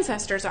my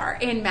ancestors are.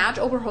 And Madge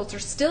Oberholzer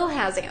still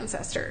has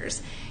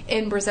ancestors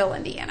in Brazil,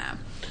 Indiana.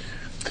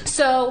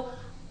 So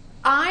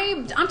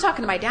I'm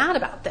talking to my dad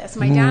about this.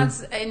 My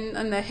dad's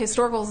in the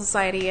Historical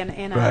Society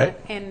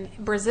in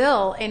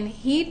Brazil, and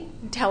he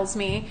tells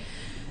me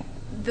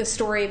the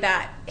story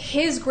that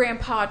his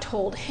grandpa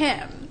told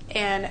him.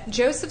 And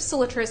Joseph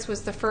Silitris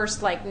was the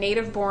first like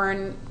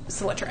native-born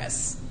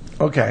Silitris.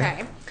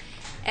 Okay.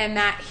 And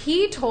that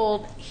he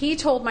told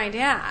my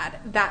dad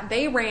that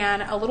they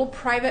ran a little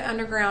private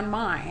underground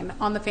mine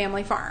on the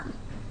family farm.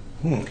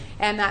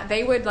 And that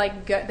they would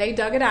they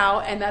dug it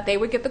out, and that they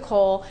would get the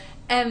coal,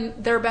 and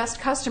their best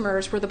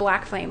customers were the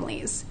black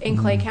families in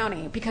Clay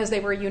County because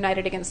they were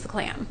united against the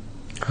Klan.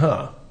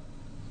 Huh.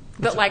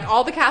 that like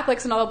all the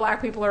Catholics and all the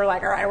black people are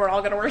like, all right, we're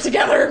all going to work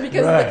together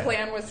because the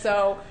Klan was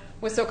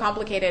so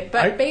complicated.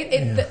 But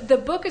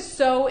the book is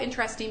so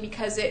interesting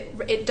because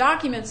it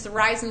documents the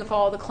rise and the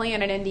fall of the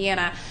Klan in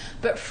Indiana,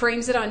 but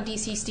frames it on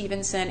D.C.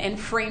 Stevenson and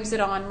frames it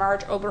on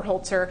Marge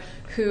Oberholzer,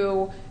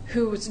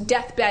 whose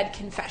deathbed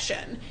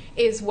confession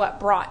is what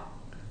brought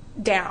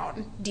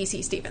down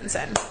D.C.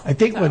 Stevenson. I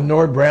think when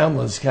Nord Brown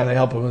was kind of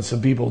helping with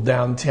some people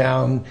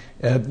downtown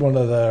at one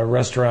of the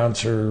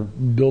restaurants or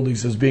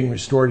buildings that was being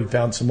restored, he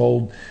found some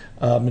old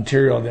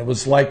material, and it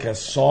was like a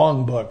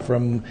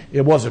songbook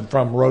it wasn't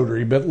from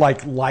Rotary, but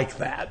like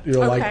that,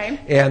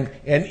 and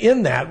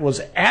in that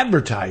was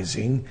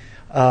advertising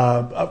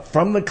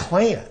from the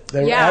Klan.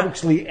 They were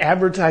actually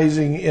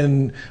advertising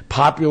in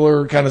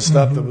popular kind of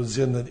stuff that was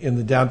in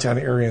the downtown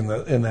area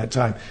in that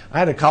time. I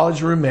had a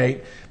college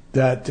roommate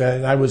that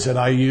I was at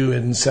IU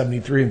in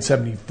 73 and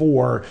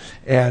 74,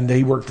 and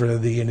he worked for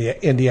the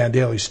Indiana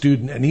Daily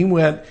Student, and he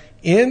went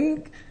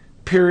in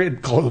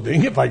period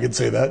clothing, if I could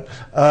say that,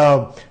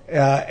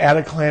 at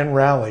a Klan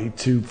rally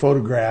to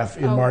photograph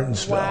in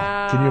Martinsville.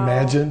 Wow. Can you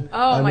imagine?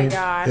 My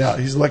gosh. Yeah,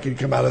 he's lucky to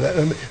come out of that.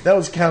 And that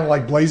was kind of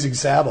like Blazing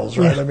Saddles,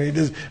 right? I mean,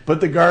 just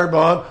put the garb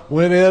on,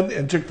 went in,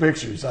 and took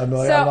pictures. I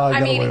got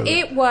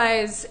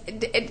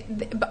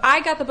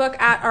the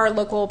book at our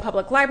local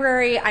public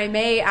library. I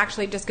may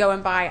actually just go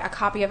and buy a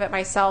copy of it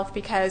myself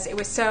because it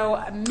was so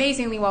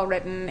amazingly well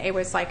written. It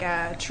was like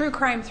a true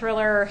crime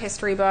thriller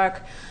history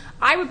book.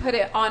 I would put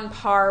it on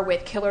par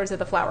with Killers of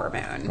the Flower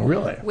Moon.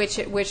 Really?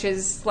 Which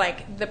is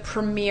like the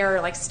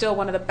premier, like still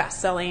one of the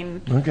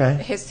best-selling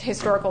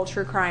historical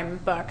true crime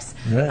books.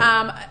 Right.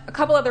 A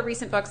couple other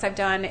recent books I've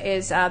done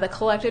is The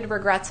Collected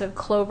Regrets of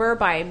Clover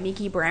by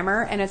Miki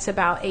Brammer, and it's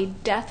about a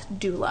death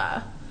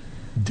doula.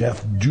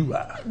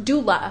 Doula.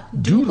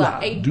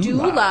 A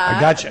doula. I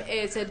gotcha.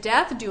 Is a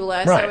death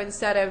doula. Right. So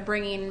instead of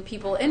bringing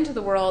people into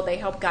the world, they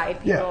help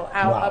guide people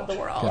out of the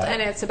world.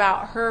 And it's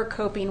about her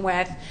coping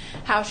with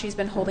how she's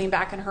been holding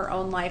back in her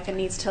own life and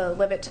needs to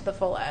live it to the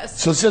fullest.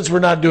 So since we're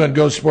not doing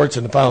Ghost Sports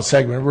in the final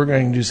segment, we're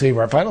going to save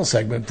our final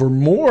segment for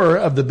more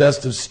of the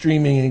best of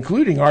streaming,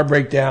 including our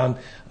breakdown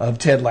of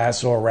Ted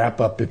Lasso, a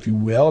wrap-up, if you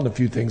will, and a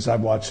few things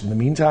I've watched in the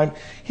meantime,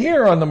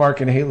 here on the Marc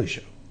and Haley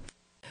Show.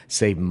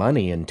 Save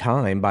money and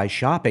time by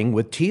shopping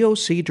with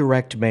TOC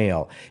Direct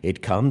Mail.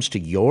 It comes to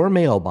your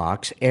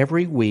mailbox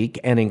every week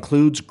and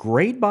includes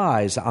great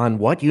buys on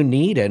what you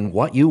need and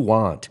what you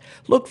want.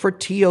 Look for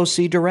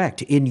TOC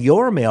Direct in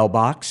your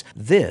mailbox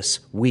this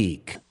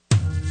week.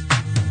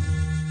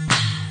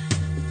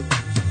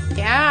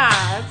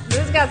 Yeah,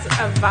 this got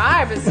a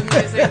vibe of some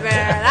music there.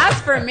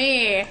 That's for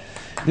me.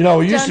 You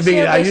know, I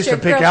used to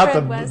pick out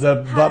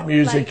the butt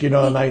music, and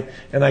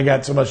I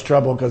got so much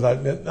trouble because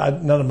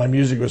none of my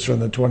music was from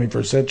the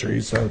 21st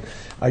century, so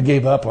I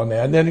gave up on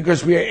that. And then, of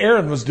course,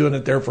 Aaron was doing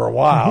it there for a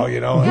while, I'm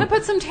going to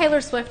put some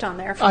Taylor Swift on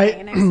there for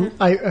me.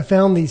 I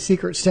found the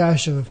secret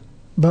stash of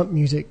bump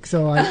music,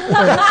 so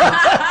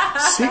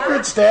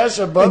secret stash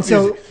of bump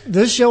music. So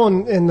this show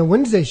and the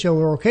Wednesday show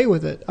were okay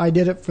with it. I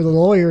did it for the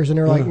lawyers, and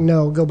they're like,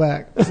 "No, go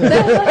back." So,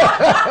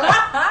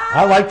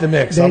 I like the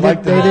mix. They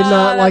did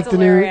not like the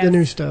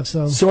new stuff.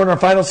 So in our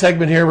final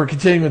segment here, we're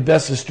continuing with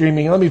Best of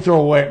Streaming. Let me throw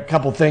away a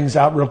couple things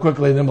out real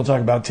quickly, and then we'll talk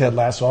about Ted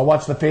Lasso. I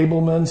watched The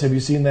Fabelmans. Have you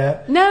seen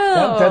that?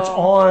 No. That's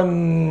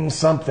on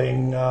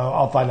something.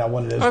 I'll find out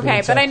what it is.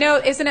 Okay, but I know,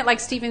 isn't it like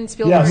Steven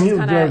Spielberg's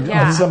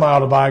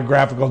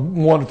semi-autobiographical,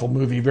 wonderful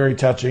movie, very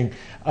touching.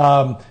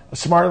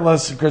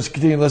 Smartless, of course,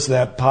 continue to listen to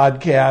that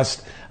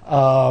podcast.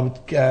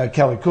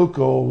 Kelly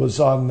Kuko was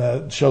on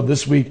the show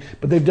this week,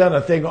 but they've done a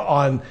thing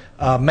on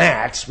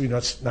Max.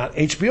 It's not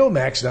HBO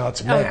Max now;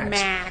 it's Max. Oh,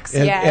 Max,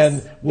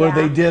 and where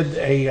they did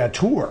a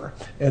tour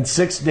and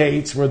 6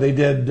 dates where they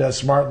did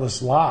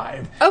Smartless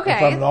live in front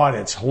of an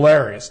audience.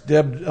 Hilarious,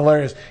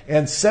 hilarious.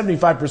 And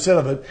 75%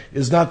 of it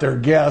is not their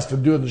guest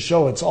of doing the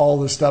show; it's all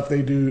the stuff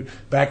they do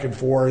back and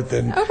forth,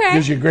 and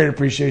gives you a great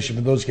appreciation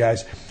for those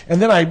guys.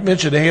 And then I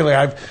mentioned to Haley,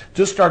 I've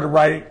just started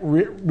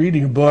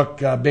reading a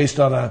book based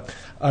on a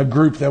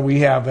group that we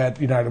have at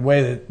United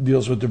Way that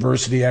deals with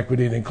diversity,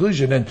 equity, and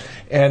inclusion, and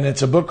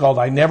it's a book called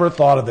 "I Never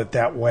Thought of It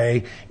That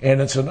Way," and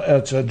it's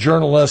a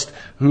journalist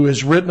who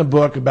has written a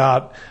book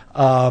about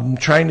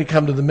trying to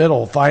come to the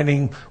middle,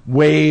 finding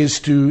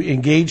ways to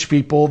engage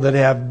people that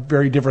have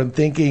very different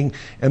thinking,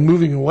 and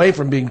moving away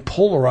from being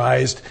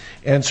polarized,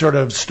 and sort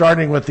of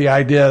starting with the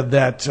idea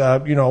that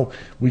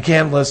we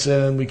can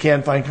listen, we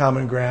can find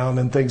common ground,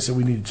 and things that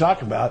we need to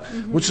talk about,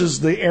 which is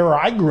the era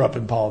I grew up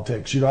in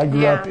politics. I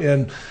grew up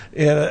in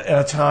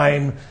a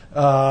time,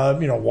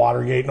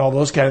 Watergate and all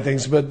those kind of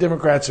things, but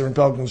Democrats and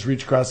Republicans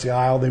reached across the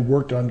aisle. They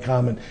worked on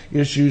common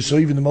issues. So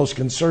even the most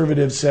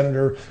conservative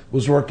senator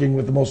was working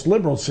with the most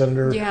liberal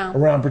senator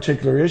around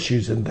particular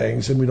issues and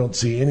things, and we don't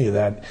see any of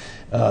that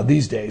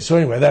these days. So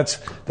anyway,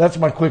 that's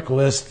my quick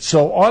list.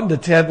 So on to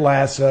Ted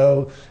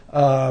Lasso.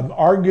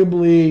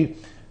 Arguably,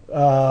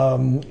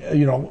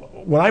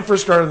 when I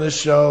first started this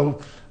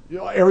show,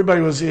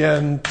 everybody was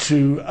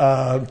into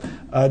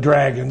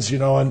dragons,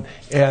 and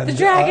the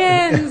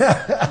dragons,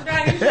 the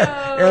dragon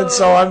show. And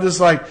so I'm just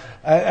like,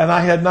 and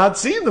I had not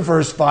seen the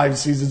first 5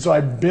 seasons, so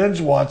I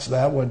binge watched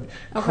that one.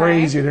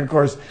 Crazy. And of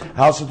course,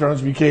 House of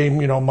Thrones became,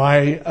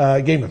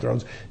 my Game of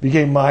Thrones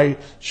became my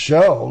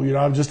show.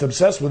 I'm just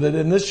obsessed with it,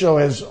 and this show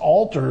has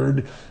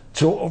altered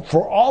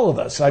for all of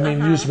us. I mean,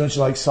 you just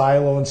mentioned like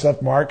Silo and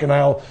stuff. Mark and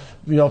I'll,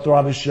 throw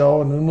out a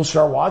show, and then we'll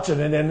start watching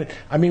it. And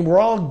I mean, we're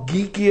all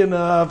geeky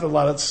enough, a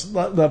lot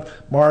of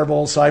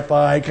Marvel,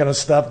 sci-fi kind of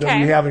stuff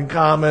that we have in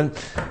common,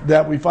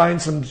 that we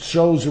find some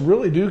shows that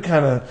really do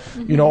kind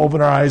of,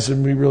 open our eyes,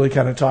 and we really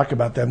kind of talk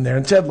about them there.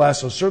 And Ted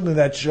Lasso, certainly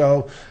that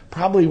show,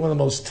 probably one of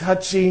the most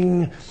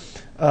touching.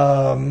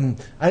 I'm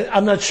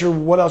not sure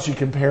what else you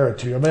compare it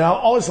to. I mean, I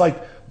always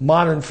like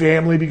Modern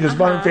Family, because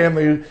Modern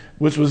Family,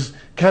 which was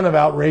kind of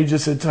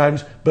outrageous at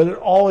times, but it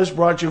always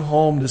brought you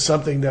home to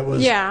something that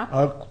was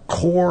a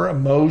core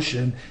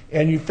emotion,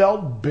 and you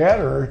felt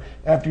better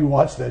after you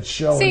watched that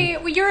show. See,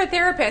 you're a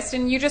therapist,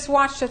 and you just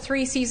watched a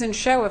 3-season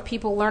show of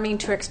people learning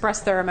to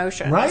express their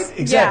emotions. Right?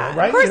 Exactly.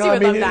 Right? Of course you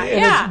would love that.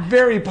 And it's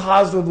very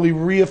positively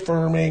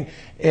reaffirming.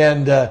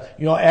 And,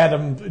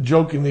 Adam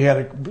jokingly had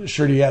a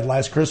shirt he had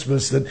last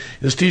Christmas that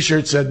his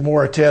T-shirt said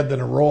more a Ted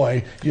than a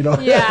Roy,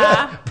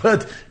 Yeah.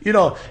 But, so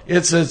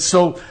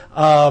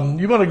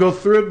you want to go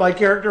through it by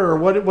character, or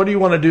what do you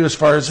want to do as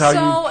far as how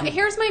So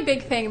here's my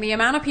big thing. The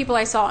amount of people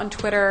I saw on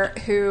Twitter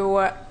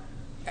who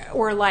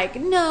were like,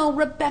 no,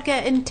 Rebecca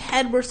and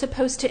Ted were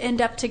supposed to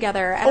end up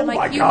together. And I'm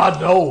like,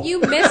 God, no.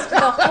 You missed the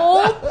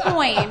whole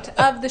point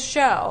of the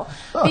show.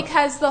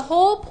 Because the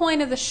whole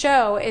point of the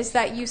show is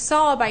that you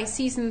saw by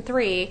season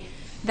 3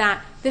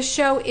 that the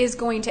show is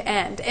going to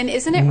end. And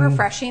isn't it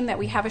refreshing that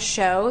we have a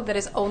show that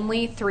is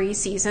only 3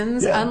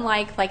 seasons,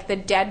 unlike like the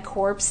dead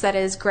corpse that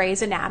is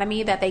Grey's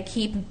Anatomy that they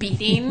keep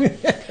beating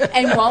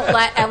and won't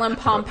let Ellen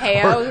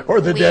Pompeo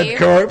or the leave. dead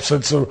corpse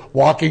that's a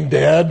Walking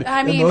Dead.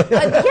 I mean,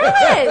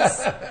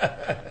 yes.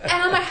 And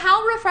I'm like,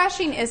 how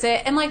refreshing is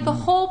it? And like the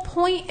whole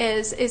point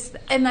is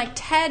and like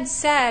Ted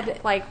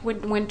said, like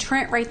when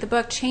Trent wrote the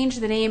book, change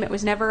the name, it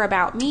was never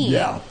about me.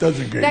 Yeah, that's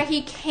a good. That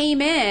he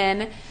came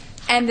in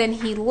and then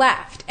he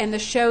left, and the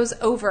show's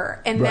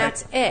over, and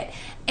that's it.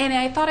 And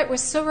I thought it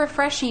was so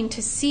refreshing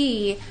to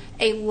see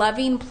a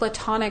loving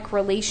platonic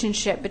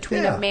relationship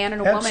between a man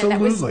and a woman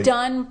that was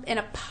done in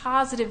a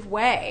positive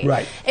way.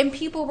 Right. And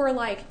people were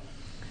like,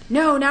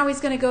 no, now he's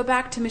going to go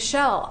back to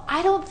Michelle.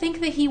 I don't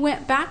think that he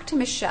went back to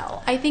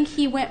Michelle. I think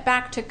he went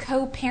back to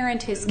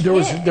co-parent his kid.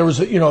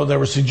 There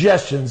were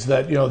suggestions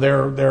that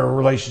their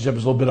relationship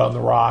was a little bit on the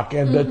rock,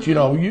 and that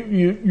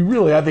you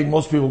really, I think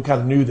most people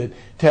kind of knew that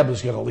Ted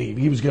was going to leave.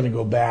 He was going to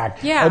go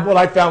back. Yeah. And what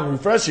I found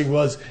refreshing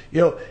was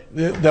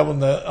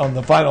that on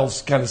the final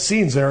kind of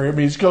scenes there, I mean,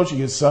 he's coaching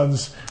his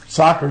son's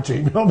soccer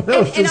team. That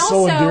was just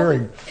so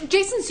endearing.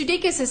 Jason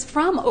Sudeikis is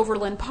from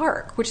Overland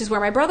Park, which is where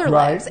my brother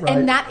lives,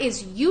 and that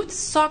is youth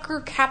soccer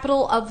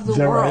capital of the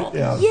world. Right?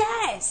 Yeah.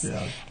 Yes.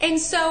 Yeah. And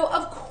so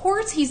of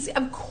course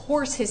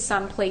his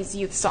son plays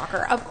youth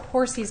soccer. Of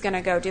course he's going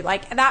to go do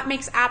that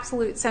makes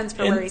absolute sense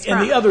for where he's from.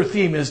 And the other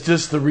theme is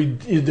just the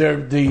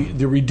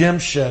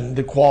redemption,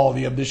 the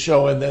quality of the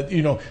show, and that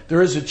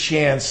there is a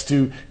chance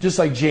to, just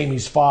like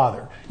Jamie's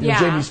father.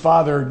 Jamie's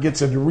father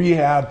gets into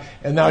rehab,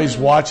 and now he's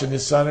watching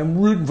his son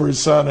and rooting for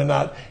his son and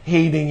not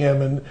hating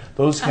him and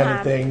those kind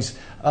of things.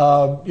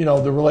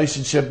 The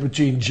relationship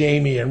between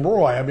Jamie and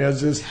Roy. I mean,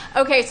 it's just...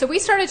 Okay, so we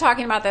started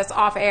talking about this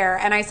off air,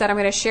 and I said I'm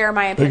going to share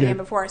my opinion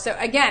before. So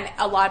again,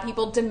 a lot of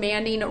people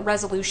demanding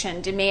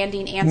resolution,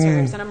 demanding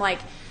answers, and I'm like,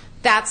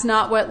 that's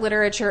not what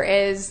literature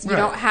is. You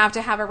don't have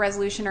to have a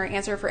resolution or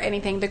answer for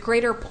anything. The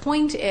greater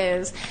point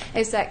is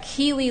that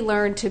Keely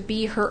learned to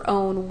be her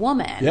own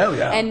woman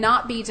and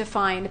not be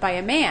defined by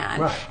a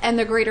man. Right. And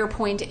the greater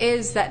point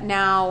is that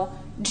now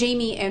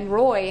Jamie and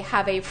Roy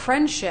have a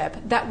friendship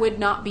that would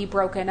not be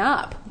broken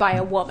up by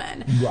a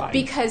woman. Right.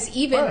 Because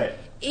even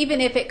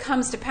if it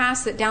comes to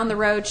pass that down the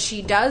road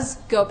she does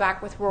go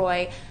back with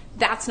Roy,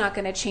 that's not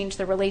going to change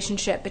the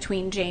relationship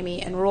between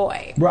Jamie and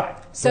Roy. Right.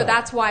 So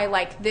that's why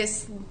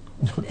this...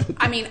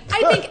 I mean,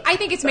 I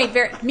think it's made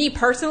very... Me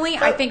personally,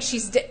 I think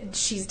she's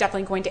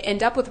definitely going to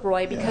end up with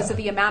Roy because of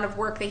the amount of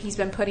work that he's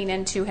been putting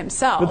into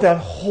himself. But that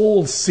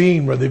whole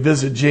scene where they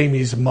visit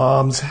Jamie's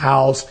mom's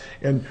house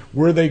and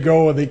where they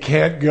go and they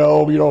can't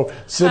go,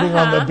 sitting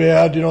on the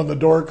bed, and the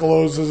door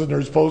closes and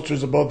there's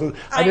posters of both of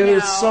them. I mean,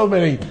 there's so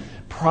many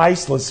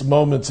priceless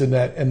moments in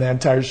that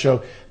entire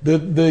show.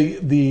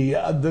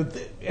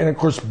 And of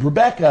course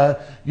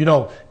Rebecca,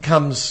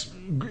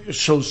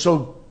 shows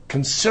so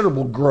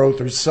considerable growth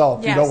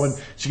herself. When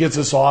she gets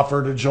this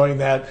offer to join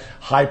that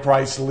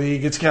high-priced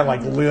league, it's kind of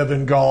like live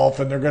in golf,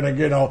 and they're going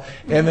to,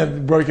 and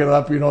then break it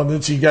up, and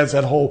then she gets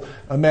that whole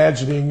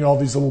imagining all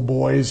these little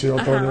boys,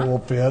 throwing a little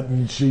fit,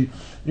 and she,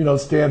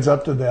 stands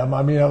up to them.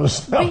 I mean, that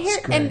was great.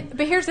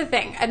 But here's the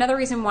thing. Another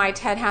reason why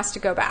Ted has to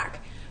go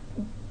back,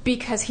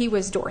 because he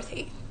was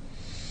Dorothy.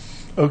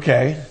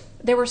 Okay.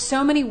 there were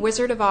so many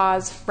Wizard of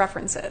Oz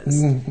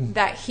references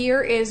that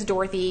here is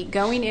Dorothy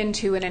going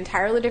into an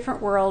entirely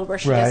different world where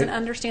she doesn't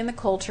understand the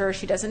culture.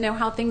 She doesn't know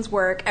how things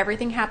work.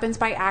 Everything happens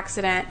by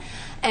accident.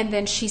 And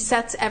then she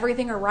sets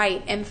everything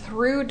right. And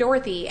through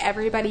Dorothy,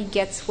 everybody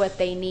gets what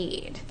they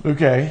need.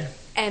 Okay.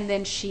 And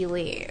then she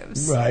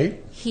leaves.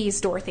 Right.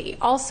 He's Dorothy.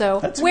 Also,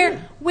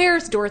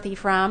 where's Dorothy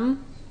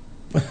from?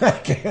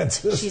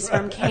 Kansas. She's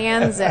from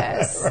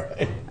Kansas.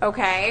 Right.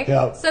 Okay.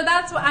 Yeah. So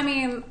that's what I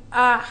mean.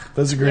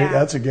 That's a great. Yeah.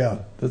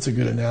 That's a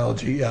good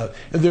analogy. Yeah.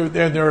 And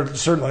there are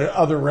certainly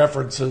other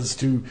references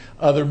to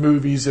other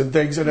movies and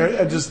things,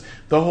 and just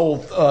the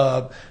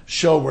whole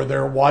show where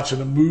they're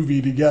watching a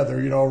movie together.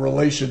 A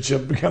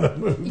relationship kind of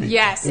movie.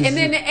 Yes,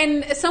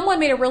 and someone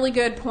made a really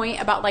good point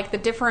about like the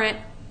different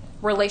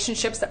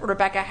relationships that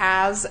Rebecca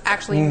has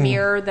actually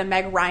mirror the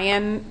Meg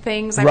Ryan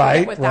things. I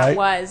forget what that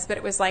was, but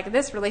it was like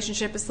this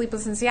relationship is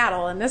Sleepless in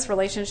Seattle and this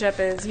relationship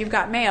is You've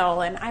Got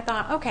Mail, and I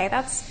thought, okay,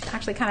 that's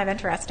actually kind of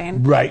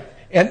interesting. Right.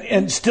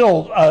 And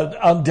still,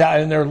 and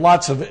there are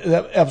lots of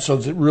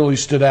episodes that really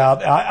stood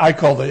out. I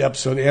call the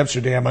episode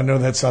Amsterdam. I know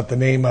that's not the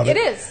name of it. It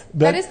is.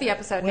 That is the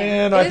episode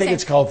name. I think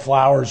it's called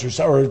Flowers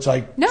or it's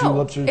like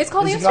Tulips. It's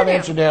called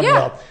Amsterdam. Yeah.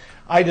 Well,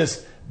 I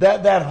just,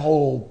 that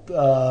whole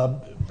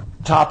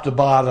top to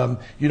bottom,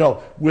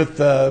 with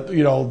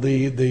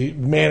the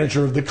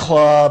manager of the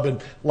club and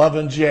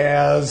loving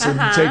jazz and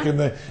taking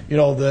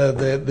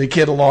the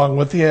kid along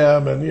with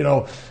him,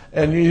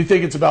 and you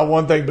think it's about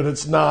one thing, but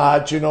it's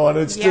not, and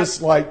it's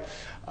just like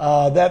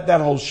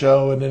that whole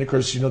show. And then of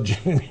course,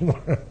 Jamie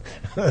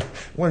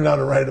learned how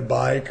to ride a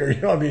bike, or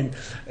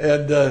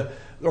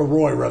or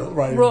Roy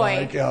riding a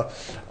bike. Yeah.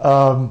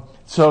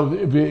 So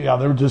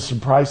there were just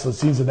some priceless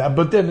scenes in that.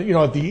 But then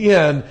at the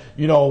end,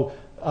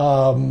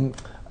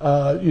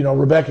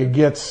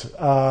 Rebecca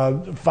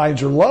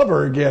finds her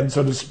lover again,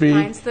 so to speak.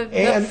 Finds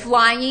the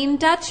Flying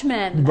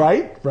Dutchman.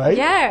 Right.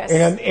 Yes.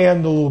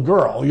 And the little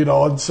girl,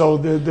 and so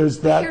there's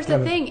that. But here's the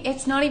thing.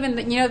 It's not even,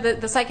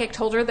 the psychic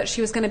told her that she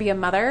was going to be a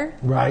mother.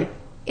 Right.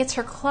 It's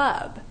her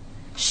club.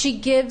 She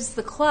gives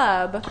the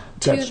club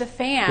to the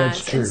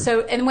fans. That's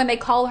true. And when they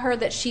call her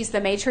that she's the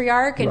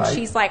matriarch, and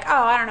she's like,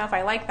 oh, I don't know if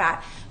I like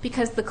that.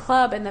 Because the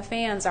club and the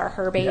fans are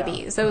her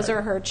babies. Those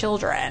are her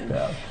children.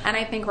 Yeah. And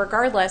I think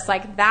regardless,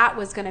 like that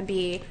was going to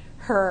be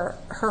her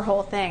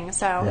whole thing.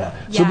 So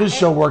So this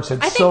show works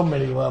at so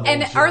many levels.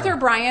 And Arthur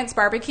Bryant's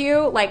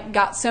barbecue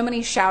got so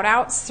many shout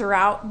outs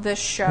throughout the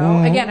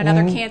show. Again,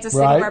 another Kansas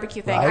City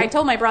barbecue thing. I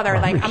told my brother,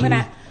 I'm going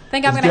to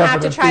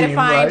have to try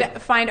to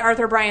find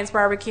Arthur Bryant's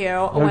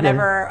barbecue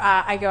whenever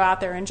I go out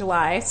there in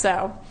July.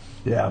 So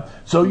yeah.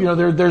 So,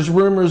 there's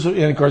rumors,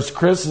 and of course,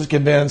 Chris is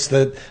convinced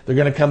that they're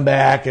going to come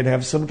back and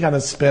have some kind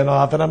of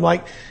spinoff. And I'm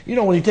like,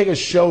 when you take a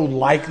show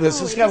like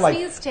this, it's kind of like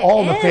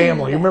All in the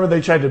Family. Remember they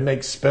tried to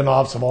make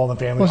spinoffs of All in the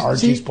Family,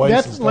 Archie's Place.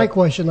 That's my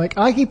question. Like,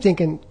 I keep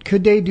thinking,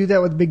 could they do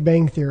that with Big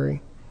Bang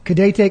Theory? Could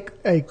they take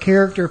a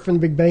character from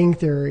Big Bang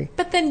Theory?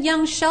 But then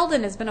Young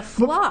Sheldon has been a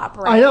flop,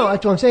 right? I know,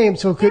 that's what I'm saying.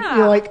 So could,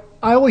 I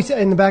always,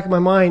 in the back of my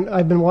mind,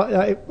 I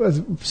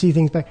see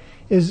things back,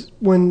 is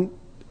when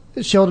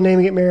Sheldon and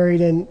Amy get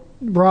married and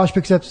Raj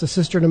picks up the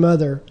sister and the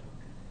mother.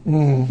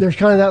 There's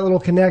kind of that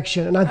little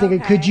connection, and I'm thinking,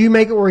 could you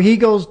make it where he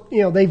goes?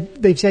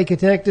 They stay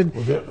connected.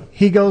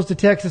 He goes to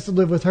Texas to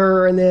live with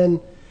her, and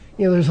then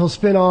there's a whole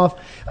spinoff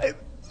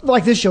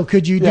like this show.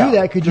 Could you do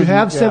that? Could you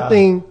have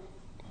something?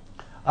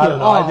 I don't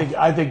know.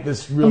 I think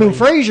this really.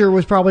 Frasier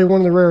was probably one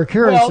of the rare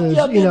occurrences.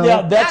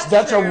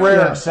 That's a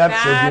rare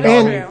exception.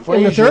 And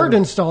the third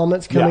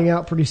installment's coming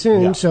out pretty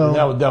soon. Yeah.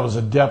 So that was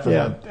a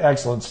definite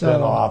excellent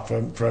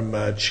spinoff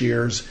from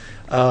Cheers.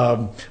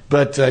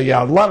 But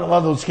a lot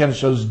of those kind of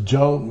shows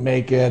don't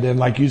make it, and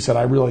like you said,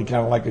 I really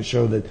kind of like a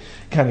show that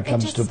kind of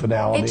comes to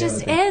finality. It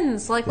just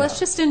ends. Let's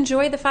just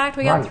enjoy the fact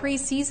we got 3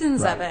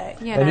 seasons of it.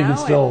 And you can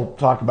still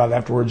talk about it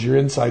afterwards. Your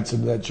insights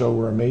into that show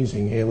were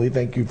amazing, Haley.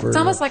 Thank you for. It's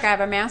almost like I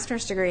have a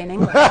master's degree in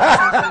English. Or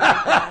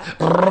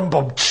something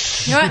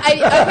like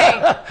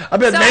that. I've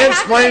been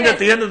mansplained at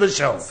the end of the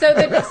show. So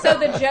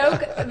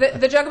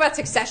the joke about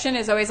Succession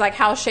is always like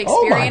how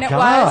Shakespearean it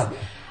was.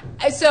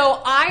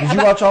 So Did you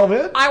watch all of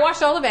it? I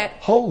watched all of it.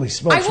 Holy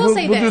smokes. I will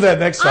say we'll do that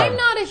next time. I'm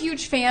not a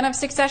huge fan of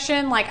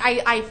Succession.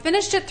 I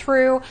finished it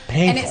through,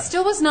 and it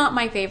still was not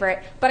my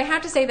favorite. But I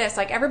have to say this.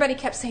 Everybody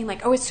kept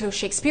saying, oh, it's so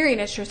Shakespearean.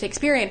 It's so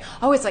Shakespearean.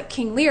 Oh, it's like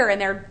King Lear.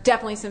 And there are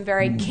definitely some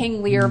very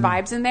King Lear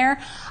vibes in there.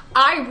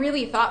 I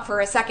really thought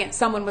for a second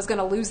someone was going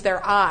to lose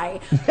their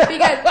eye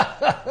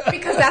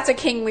because that's a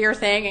King Lear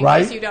thing, in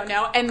case you don't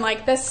know. And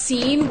the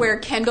scene where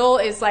Kendall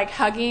is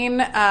hugging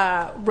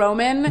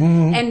Roman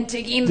and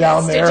digging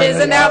the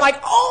stitches in there, I'm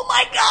like, oh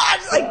my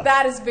God,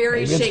 that is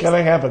very Shakespearean. It's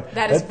going to happen.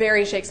 That is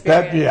very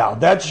Shakespearean.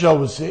 That show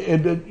was,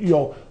 and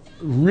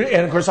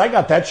of course I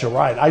got that show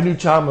right. I knew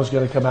Tom was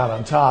going to come out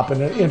on top,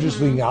 and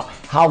interesting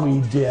how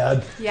he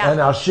did, and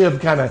how Shiv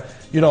kind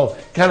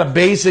of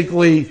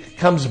basically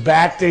comes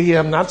back to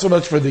him, not so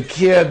much for the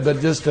kid, but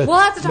just to. We'll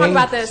have to talk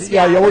about this.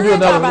 We'll do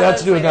another.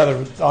 Let's do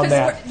another on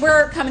that.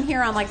 We're coming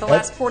here on the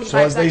last 45 seconds. So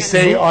as they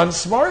say on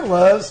Smart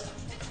Loves,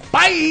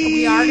 Bye.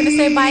 We are going to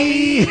say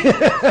bye.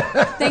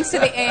 Thanks to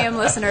the AM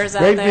listeners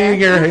out there. Great being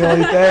here,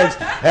 Haley. Thanks.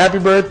 Happy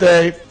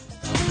birthday.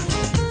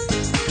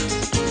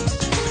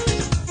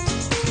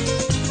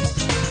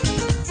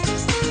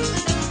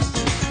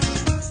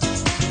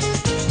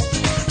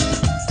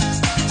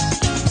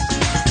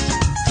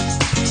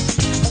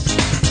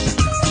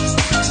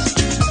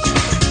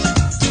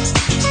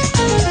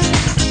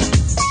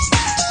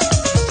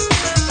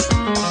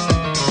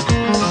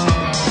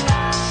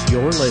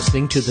 You're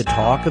listening to the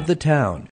Talk of the Town.